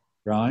God,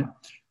 right?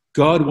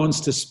 God wants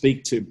to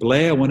speak to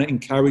Blair. I want to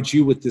encourage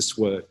you with this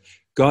word.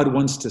 God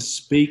wants to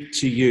speak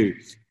to you.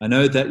 I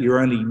know that you're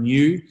only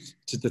new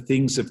to the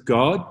things of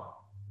God,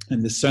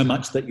 and there's so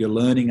much that you're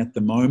learning at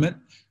the moment,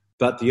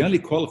 but the only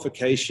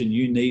qualification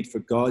you need for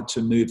God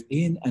to move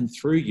in and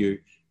through you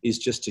is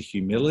just a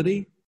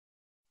humility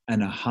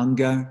and a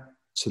hunger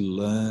to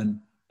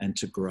learn and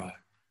to grow.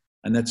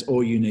 And that's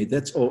all you need.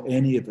 That's all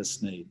any of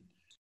us need.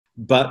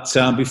 But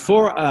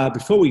before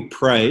we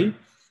pray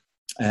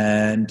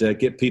and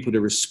get people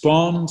to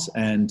respond,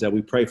 and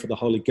we pray for the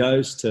Holy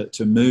Ghost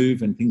to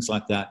move and things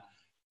like that,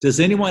 does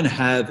anyone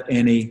have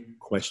any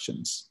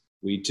questions?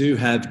 We do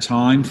have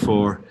time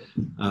for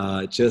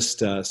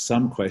just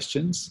some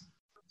questions.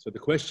 So the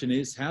question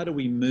is, how do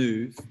we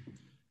move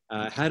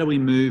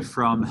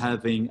from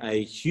having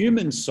a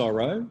human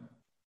sorrow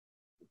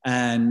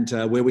and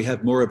where we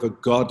have more of a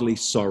godly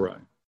sorrow?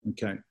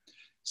 Okay.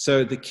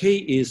 So the key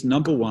is,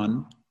 number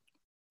one,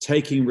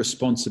 taking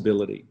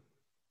responsibility.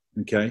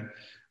 Okay.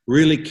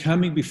 Really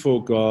coming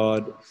before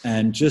God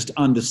and just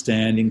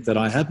understanding that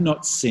I have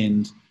not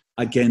sinned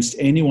against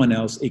anyone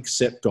else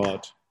except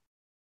God.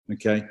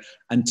 Okay.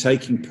 And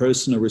taking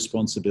personal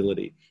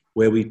responsibility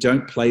where we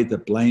don't play the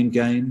blame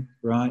game,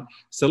 right?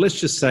 So let's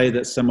just say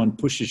that someone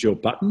pushes your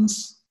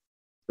buttons,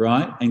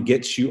 right, and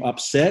gets you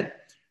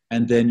upset,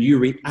 and then you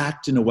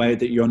react in a way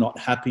that you're not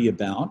happy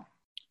about.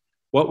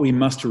 What we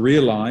must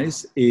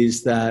realize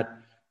is that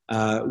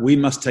we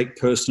must take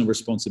personal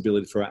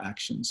responsibility for our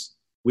actions.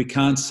 We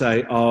can't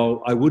say,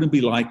 oh, I wouldn't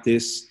be like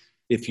this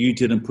if you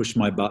didn't push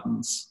my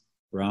buttons,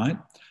 right?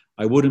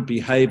 I wouldn't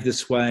behave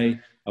this way.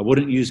 I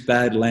wouldn't use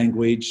bad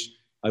language.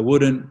 I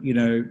wouldn't,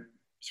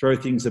 throw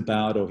things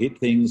about or hit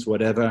things,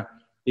 whatever,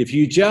 if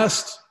you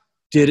just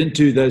didn't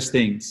do those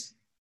things.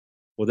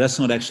 Well, that's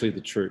not actually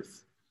the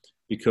truth,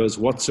 because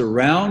what's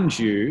around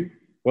you,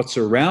 what's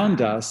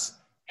around us,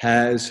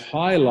 has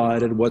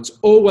highlighted what's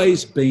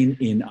always been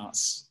in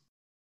us,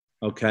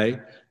 okay?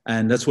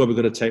 And that's why we've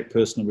got to take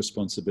personal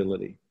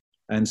responsibility.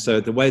 And so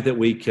the way that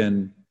we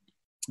can,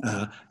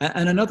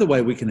 and another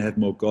way we can have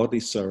more godly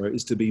sorrow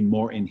is to be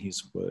more in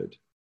his word,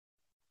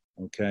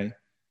 okay?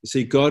 You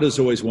see, God is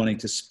always wanting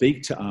to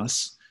speak to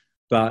us,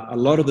 but a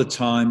lot of the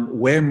time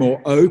we're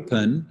more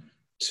open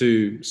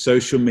to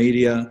social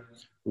media.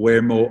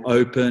 We're more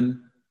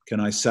open,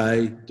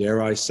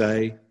 dare I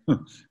say,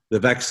 the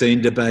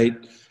vaccine debate.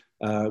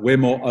 We're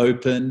more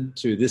open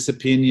to this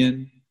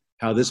opinion,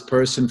 how this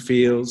person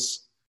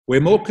feels.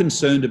 We're more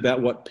concerned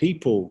about what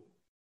people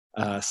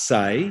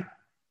say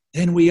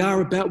than we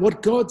are about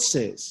what God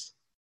says.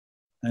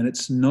 And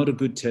it's not a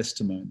good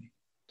testimony.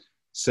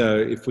 So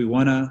if we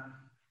want to,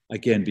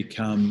 again,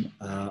 become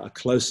a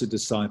closer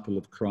disciple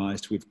of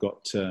Christ, we've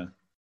got to,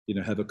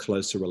 have a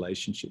closer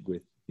relationship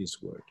with his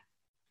word.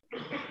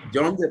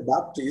 John the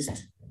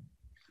Baptist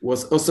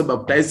was also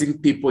baptizing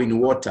people in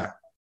water,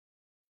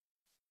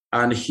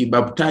 and he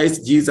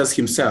baptized Jesus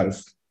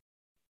himself.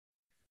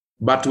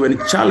 But when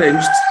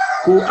challenged,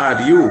 who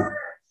are you?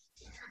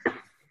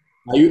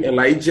 Are you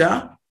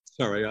Elijah?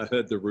 Sorry, I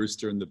heard the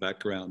rooster in the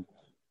background.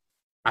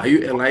 Are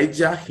you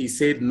Elijah? He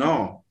said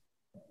no.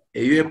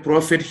 Are you a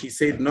prophet? He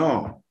said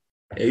no.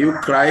 Are you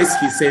Christ?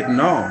 He said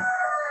no.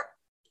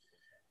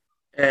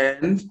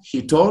 And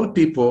he told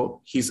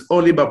people he's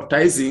only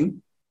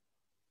baptizing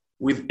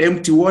with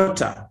empty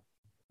water.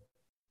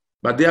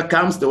 But there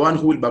comes the one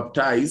who will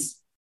baptize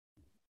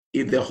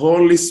in the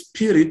Holy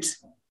Spirit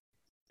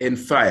and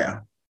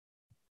fire.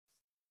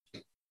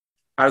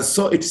 And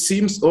so it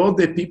seems all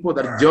the people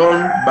that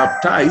John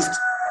baptized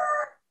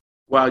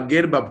were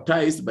again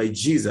baptized by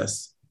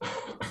Jesus.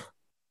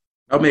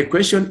 Now my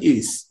question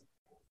is,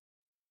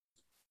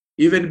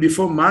 even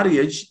before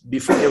marriage,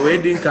 before a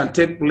wedding can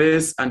take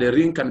place and a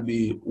ring can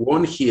be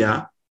worn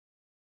here,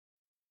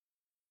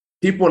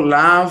 people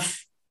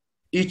love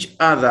each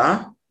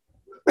other,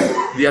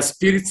 their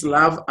spirits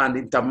love and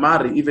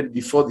intermarry even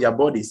before their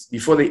bodies.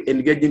 Before they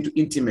engage into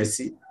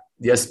intimacy,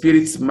 their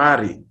spirits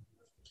marry.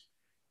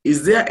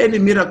 Is there any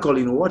miracle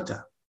in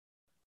water?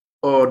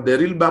 Or the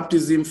real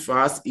baptism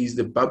first is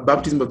the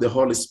baptism of the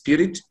Holy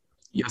Spirit.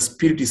 Your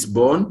spirit is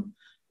born.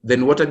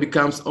 Then water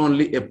becomes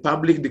only a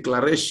public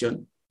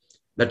declaration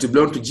that you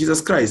belong to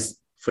Jesus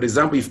Christ. For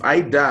example, if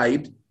I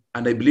died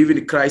and I believe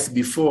in Christ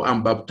before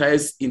I'm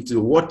baptized into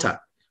water,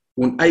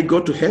 when I go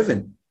to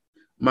heaven,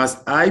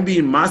 must I be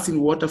immersed in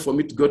water for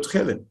me to go to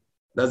heaven?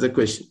 That's the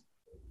question.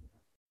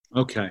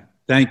 Okay.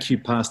 Thank you,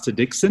 Pastor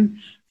Dixon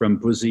from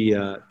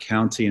Busia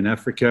County in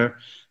Africa.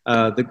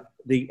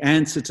 The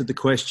answer to the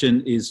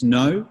question is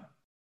no.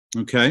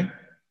 Okay.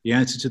 The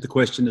answer to the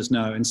question is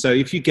no. And so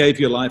if you gave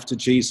your life to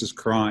Jesus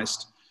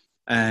Christ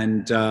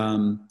and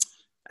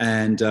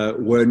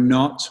were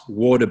not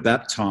water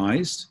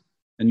baptized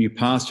and you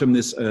passed from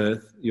this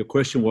earth, your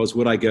question was,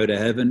 would I go to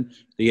heaven?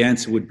 The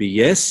answer would be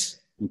yes.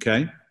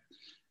 Okay.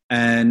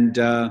 And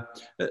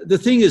the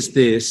thing is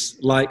this,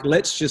 like,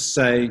 let's just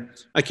say,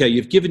 okay,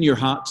 you've given your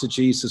heart to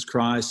Jesus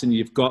Christ and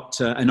you've got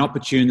an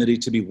opportunity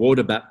to be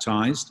water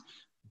baptized,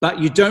 but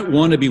you don't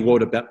want to be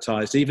water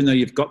baptized, even though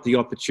you've got the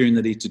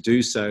opportunity to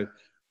do so.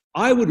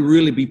 I would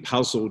really be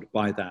puzzled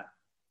by that.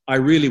 I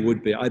really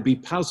would be. I'd be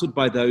puzzled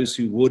by those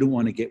who wouldn't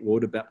want to get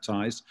water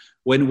baptized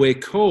when we're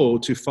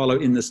called to follow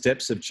in the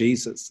steps of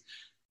Jesus.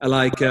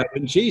 Like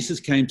when Jesus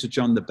came to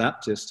John the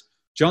Baptist,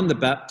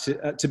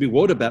 to be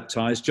water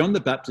baptized, John the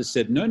Baptist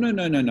said, no,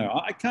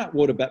 I can't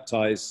water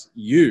baptize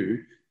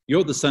you.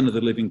 You're the Son of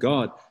the living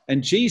God.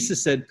 And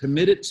Jesus said,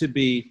 permit it to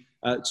be,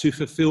 to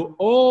fulfill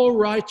all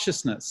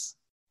righteousness,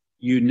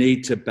 you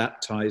need to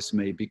baptize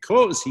me.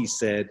 Because, he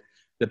said,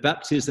 the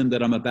baptism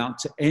that I'm about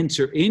to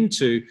enter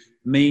into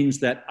means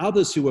that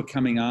others who are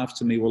coming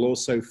after me will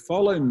also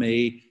follow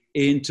me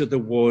into the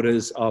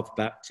waters of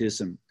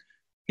baptism.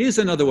 Here's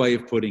another way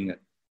of putting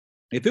it.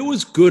 If it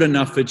was good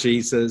enough for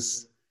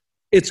Jesus,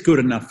 it's good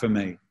enough for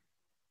me.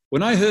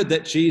 When I heard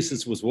that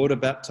Jesus was water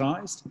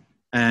baptized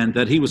and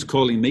that he was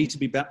calling me to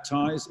be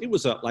baptized, it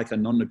was like a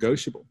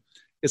non-negotiable.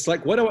 It's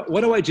like,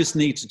 what do I just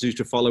need to do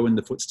to follow in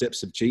the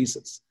footsteps of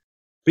Jesus?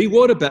 Be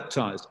water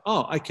baptized.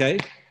 Oh, okay.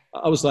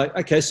 I was like,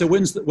 okay, so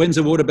when's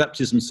a water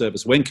baptism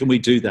service? When can we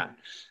do that?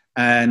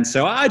 And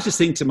so I just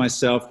think to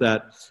myself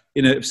that,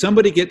 if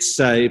somebody gets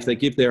saved, they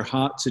give their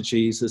heart to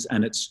Jesus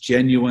and it's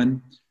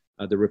genuine,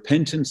 the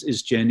repentance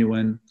is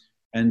genuine,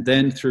 and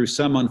then through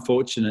some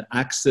unfortunate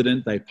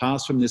accident, they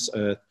pass from this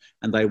earth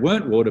and they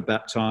weren't water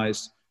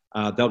baptized,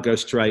 they'll go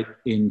straight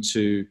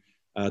into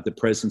the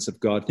presence of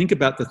God. Think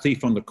about the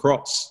thief on the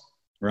cross,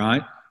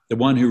 right? The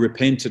one who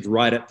repented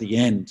right at the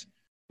end.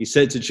 He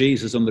said to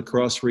Jesus on the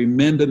cross,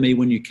 remember me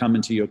when you come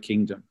into your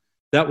kingdom.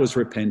 That was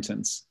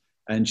repentance.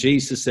 And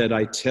Jesus said,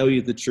 I tell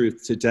you the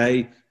truth,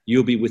 today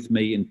you'll be with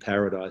me in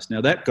paradise. Now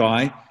that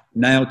guy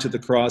nailed to the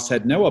cross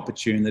had no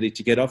opportunity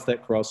to get off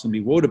that cross and be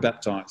water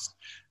baptized.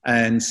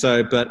 And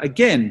so, but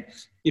again,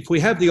 if we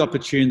have the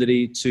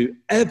opportunity to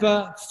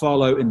ever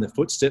follow in the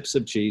footsteps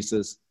of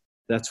Jesus,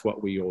 that's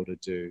what we ought to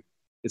do.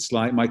 It's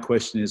like, my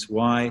question is,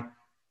 why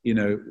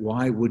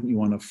wouldn't you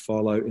want to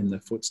follow in the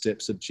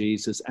footsteps of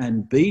Jesus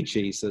and be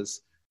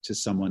Jesus to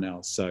someone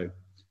else?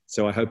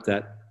 So I hope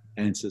that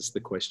answers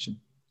the question.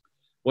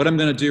 What I'm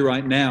going to do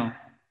right now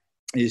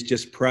is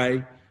just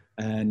pray.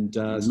 And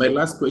my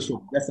last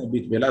question,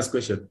 my last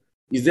question.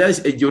 Is there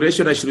a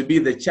duration I should be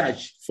in the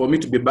church for me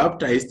to be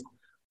baptized,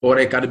 or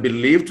I can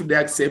believe today,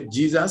 accept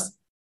Jesus,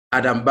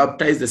 and I'm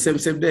baptized the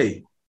same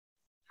day?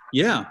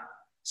 Yeah.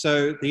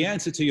 So the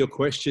answer to your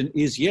question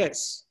is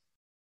yes.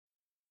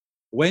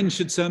 When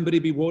should somebody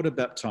be water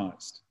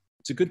baptized?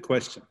 It's a good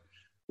question.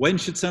 When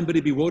should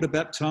somebody be water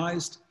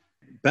baptized?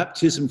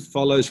 Baptism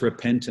follows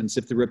repentance.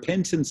 If the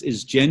repentance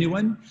is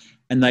genuine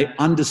and they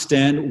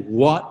understand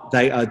what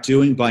they are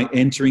doing by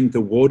entering the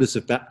waters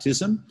of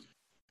baptism,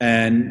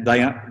 and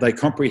they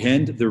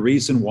comprehend the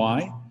reason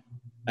why,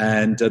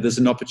 and there's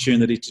an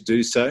opportunity to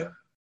do so,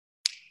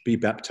 be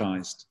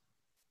baptized.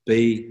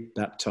 Be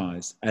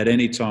baptized at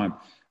any time.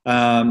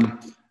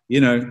 You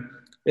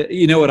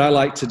know what I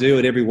like to do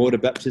at every water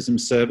baptism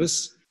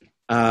service?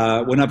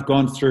 when I've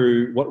gone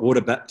through what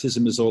water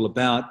baptism is all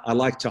about, I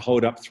like to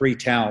hold up 3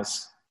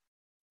 towels,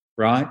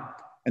 right?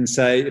 And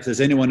say, if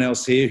there's anyone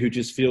else here who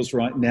just feels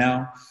right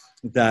now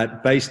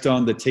that based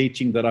on the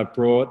teaching that I've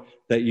brought,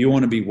 that you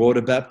want to be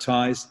water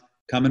baptized,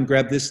 come and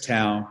grab this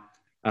towel.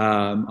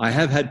 I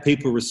have had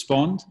people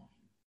respond,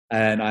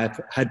 and I've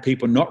had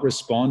people not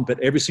respond, but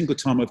every single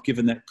time I've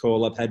given that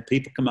call, I've had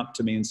people come up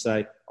to me and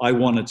say, I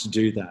wanted to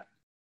do that.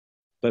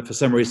 But for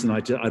some reason, I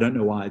don't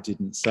know why I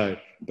didn't.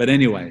 But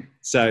anyway,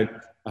 so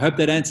I hope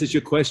that answers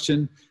your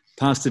question,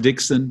 Pastor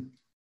Dixon.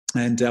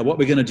 And what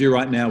we're going to do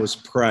right now is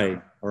pray,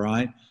 all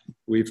right?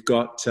 We've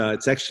got,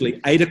 it's actually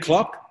 8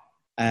 o'clock,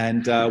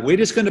 and we're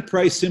just going to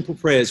pray simple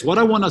prayers. What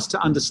I want us to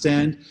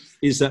understand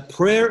is that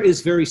prayer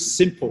is very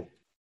simple.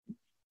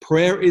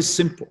 Prayer is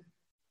simple.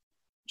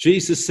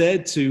 Jesus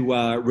said to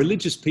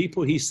religious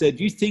people, he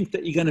said, you think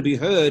that you're going to be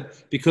heard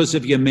because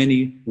of your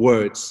many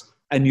words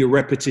and your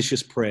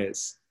repetitious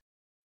prayers.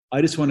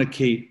 I just want to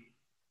keep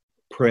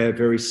prayer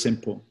very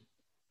simple.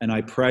 And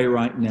I pray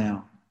right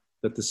now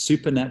that the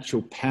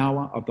supernatural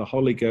power of the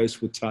Holy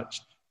Ghost will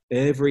touch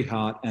every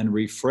heart and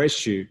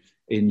refresh you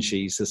in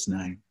Jesus'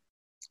 name.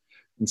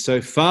 And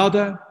so,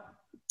 Father,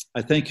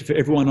 I thank you for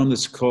everyone on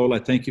this call. I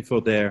thank you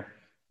for their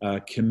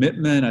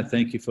commitment. I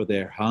thank you for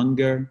their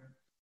hunger.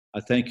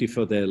 I thank you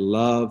for their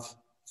love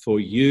for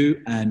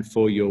you and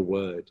for your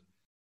word.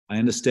 I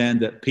understand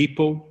that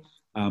people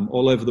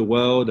all over the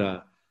world,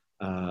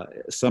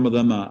 some of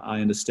them,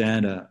 I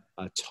understand, are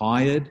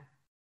tired,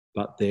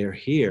 but they're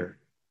here.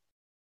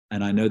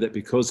 And I know that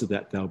because of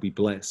that, they'll be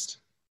blessed.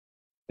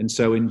 And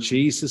so in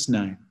Jesus'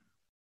 name,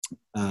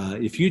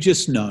 if you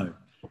just know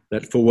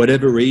that for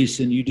whatever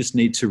reason you just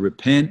need to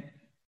repent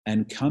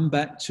and come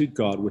back to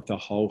God with a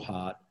whole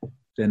heart,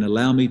 then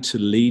allow me to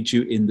lead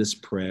you in this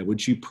prayer.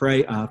 Would you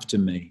pray after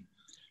me?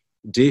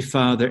 Dear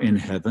Father in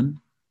heaven,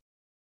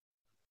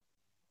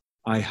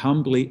 I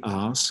humbly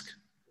ask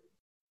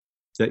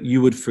that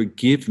you would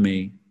forgive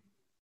me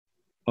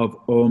of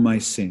all my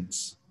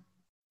sins.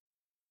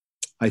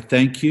 I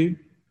thank you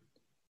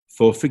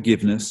for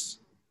forgiveness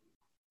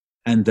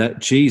and that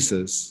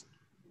Jesus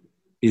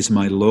is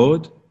my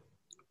Lord,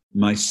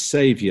 my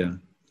Savior,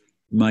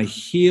 my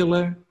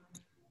healer,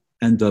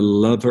 and the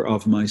lover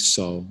of my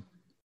soul.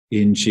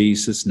 In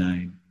Jesus'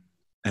 name,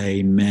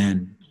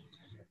 amen.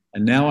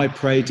 And now I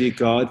pray, dear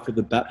God, for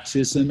the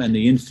baptism and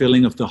the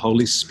infilling of the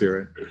Holy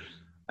Spirit.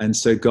 And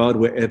so, God,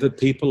 wherever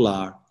people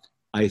are,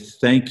 I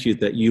thank you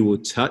that you will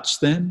touch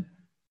them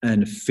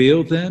and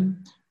fill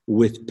them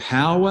with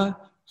power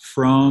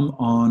from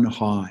on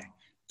high.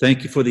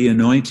 Thank you for the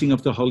anointing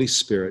of the Holy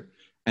Spirit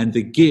and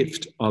the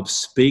gift of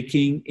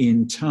speaking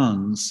in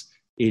tongues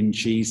in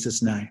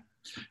Jesus' name.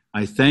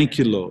 I thank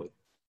you, Lord.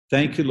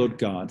 Thank you, Lord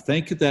God.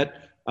 Thank you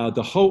that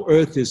the whole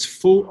earth is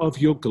full of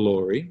your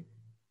glory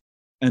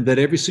and that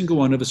every single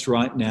one of us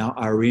right now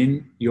are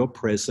in your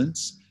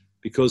presence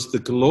because the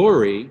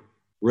glory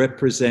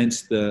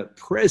represents the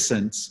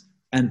presence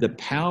and the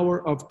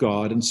power of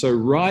God. And so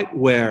right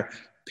where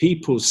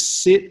people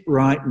sit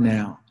right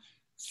now,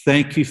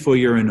 thank you for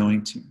your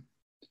anointing.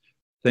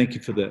 Thank you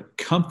for the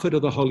comfort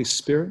of the Holy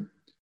Spirit.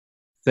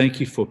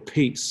 Thank you for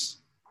peace.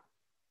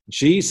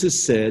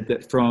 Jesus said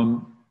that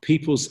from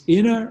people's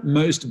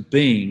innermost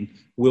being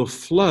will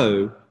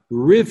flow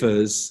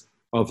rivers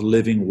of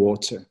living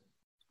water.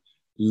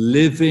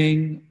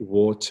 Living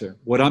water.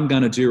 What I'm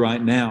going to do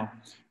right now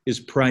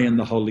is pray in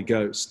the Holy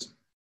Ghost.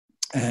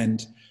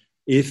 And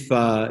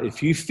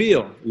if you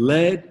feel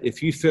led,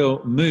 if you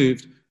feel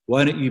moved,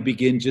 why don't you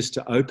begin just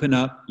to open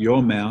up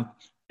your mouth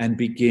and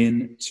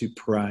begin to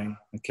pray,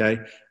 okay?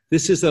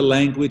 This is a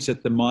language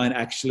that the mind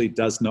actually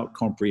does not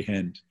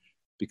comprehend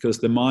because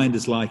the mind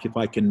is like, if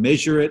I can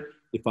measure it,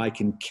 if I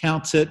can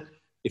count it,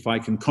 if I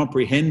can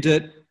comprehend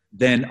it,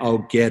 then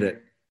I'll get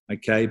it,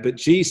 okay? But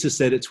Jesus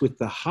said it's with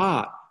the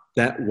heart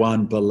that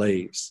one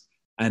believes,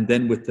 and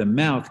then with the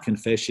mouth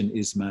confession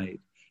is made.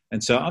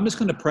 And so I'm just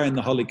going to pray in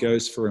the Holy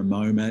Ghost for a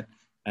moment,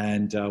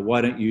 and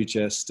why don't you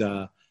just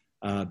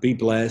be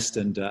blessed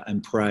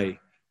and pray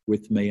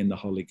with me in the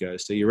Holy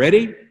Ghost. Are you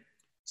ready?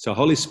 So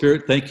Holy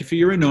Spirit, thank you for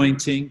your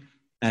anointing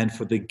and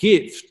for the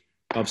gift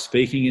of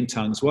speaking in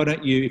tongues. Why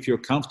don't you, if you're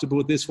comfortable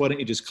with this, why don't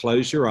you just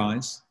close your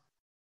eyes?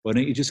 Why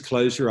don't you just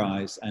close your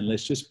eyes and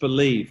let's just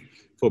believe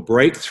for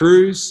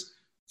breakthroughs,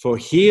 for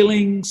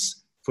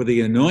healings, for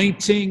the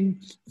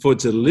anointing, for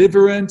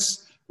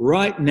deliverance.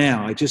 Right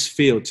now, I just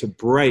feel to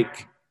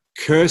break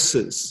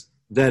curses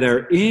that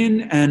are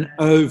in and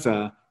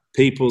over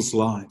people's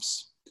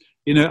lives.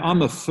 You know,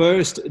 I'm a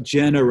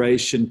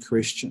first-generation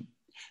Christian,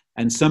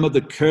 and some of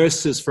the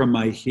curses from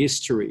my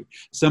history,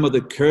 some of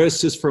the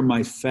curses from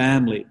my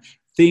family,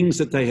 things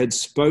that they had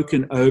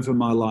spoken over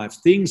my life,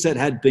 things that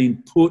had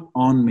been put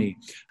on me,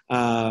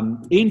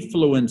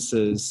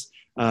 influences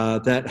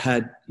that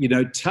had,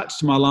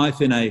 touched my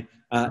life in a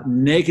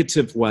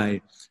negative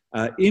way,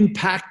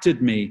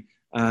 impacted me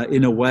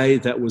in a way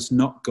that was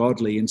not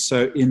godly. And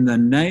so in the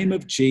name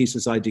of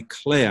Jesus, I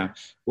declare,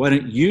 why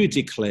don't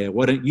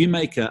you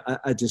make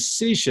a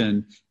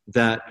decision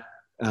that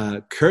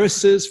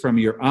curses from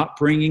your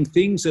upbringing,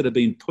 things that have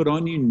been put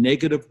on you,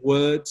 negative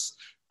words,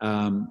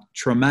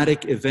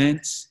 traumatic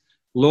events.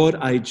 Lord,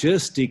 I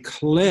just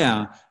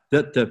declare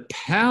that the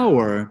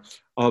power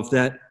of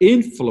that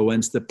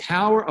influence, the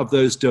power of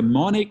those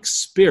demonic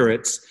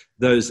spirits,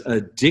 those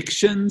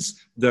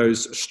addictions,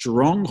 those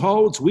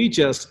strongholds, we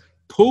just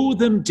pull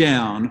them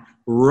down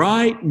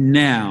right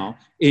now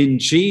in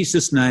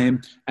Jesus'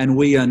 name, and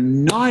we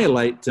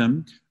annihilate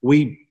them.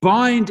 We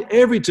bind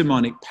every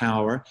demonic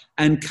power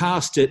and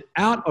cast it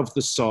out of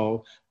the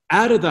soul,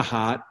 out of the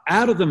heart,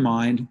 out of the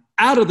mind,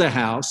 out of the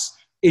house,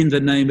 in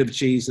the name of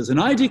Jesus. And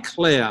I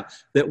declare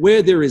that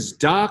where there is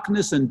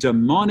darkness and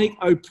demonic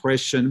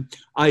oppression,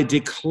 I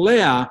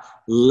declare,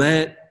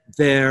 let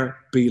there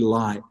be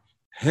light.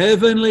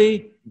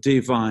 Heavenly,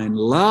 divine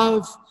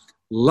love,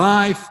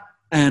 life,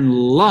 and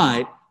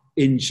light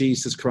in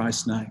Jesus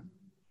Christ's name.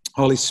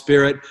 Holy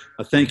Spirit,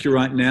 I thank you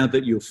right now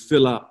that you'll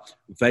fill up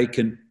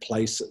vacant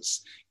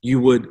places.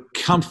 You would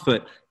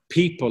comfort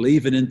people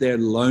even in their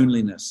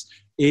loneliness,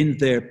 in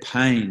their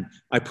pain.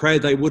 I pray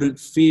they wouldn't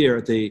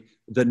fear the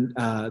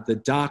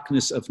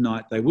darkness of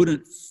night. They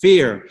wouldn't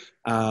fear,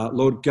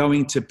 Lord,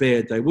 going to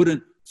bed. They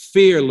wouldn't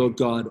fear, Lord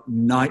God,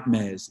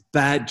 nightmares,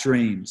 bad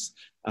dreams,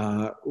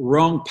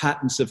 wrong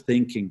patterns of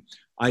thinking.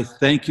 I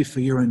thank you for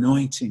your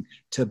anointing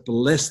to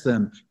bless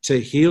them, to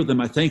heal them.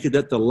 I thank you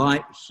that the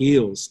light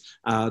heals.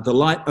 The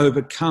light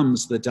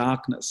overcomes the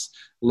darkness.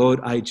 Lord,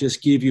 I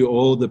just give you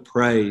all the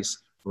praise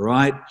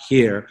right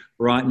here,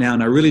 right now.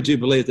 And I really do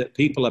believe that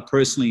people are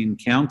personally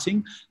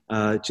encountering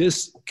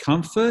just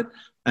comfort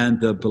and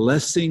the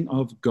blessing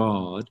of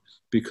God,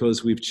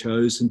 because we've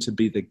chosen to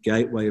be the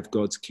gateway of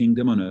God's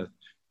kingdom on earth,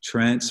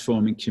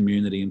 transforming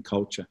community and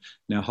culture.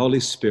 Now, Holy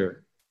Spirit,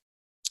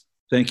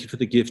 thank you for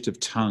the gift of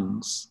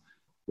tongues.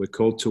 We're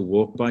called to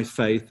walk by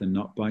faith and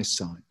not by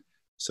sight.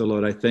 So,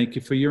 Lord, I thank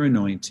you for your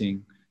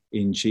anointing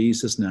in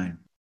Jesus' name.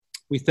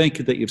 We thank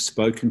you that you've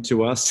spoken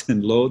to us,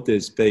 and Lord,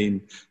 there's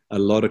been a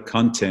lot of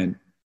content,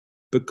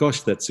 but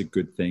gosh, that's a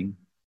good thing.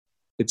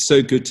 It's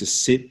so good to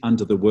sit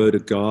under the word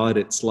of God.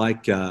 It's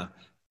like a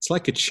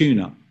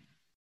tune-up.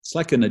 It's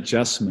like an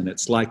adjustment.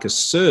 It's like a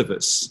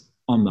service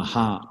on the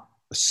heart,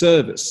 a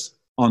service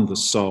on the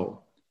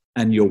soul.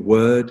 And your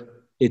word,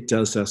 it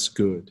does us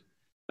good.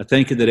 I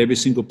thank you that every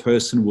single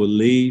person will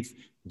leave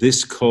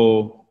this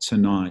call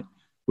tonight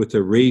with a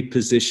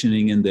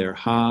repositioning in their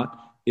heart,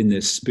 in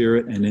their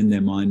spirit, and in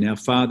their mind. Now,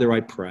 Father,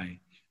 I pray,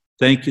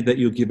 thank you that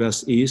you'll give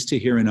us ears to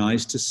hear and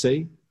eyes to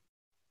see,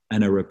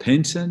 and a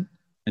repentant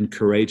and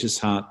courageous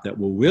heart that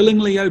will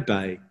willingly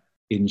obey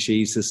in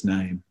Jesus'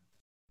 name.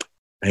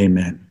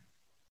 Amen.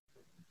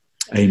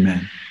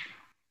 Amen.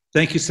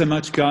 Thank you so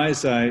much,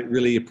 guys. I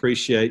really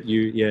appreciate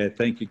you. Yeah,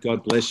 thank you.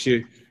 God bless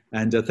you.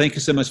 And thank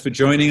you so much for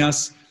joining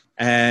us.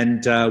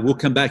 And we'll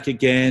come back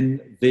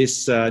again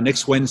this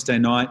next Wednesday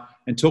night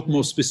and talk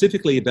more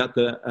specifically about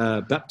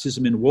the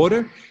baptism in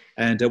water.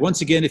 And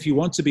once again, if you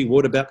want to be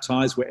water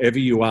baptized wherever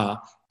you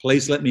are,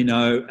 please let me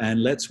know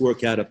and let's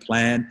work out a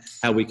plan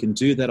how we can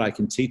do that. I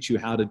can teach you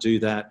how to do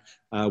that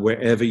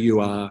wherever you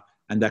are.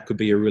 And that could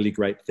be a really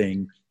great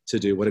thing to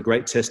do. What a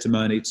great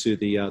testimony to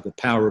the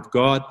power of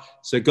God.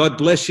 So God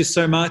bless you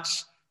so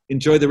much.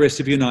 Enjoy the rest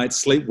of your night.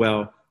 Sleep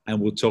well. And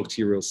we'll talk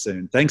to you real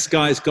soon. Thanks,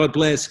 guys. God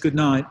bless. Good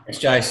night. Thanks,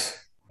 Jace.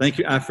 Thank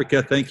you,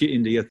 Africa. Thank you,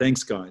 India.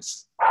 Thanks,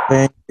 guys.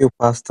 Thank you,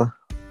 Pastor.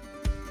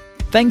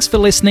 Thanks for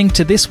listening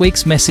to this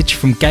week's message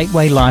from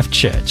Gateway Life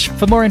Church.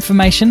 For more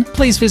information,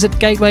 please visit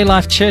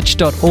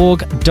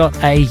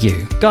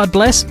gatewaylifechurch.org.au. God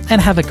bless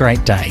and have a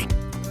great day.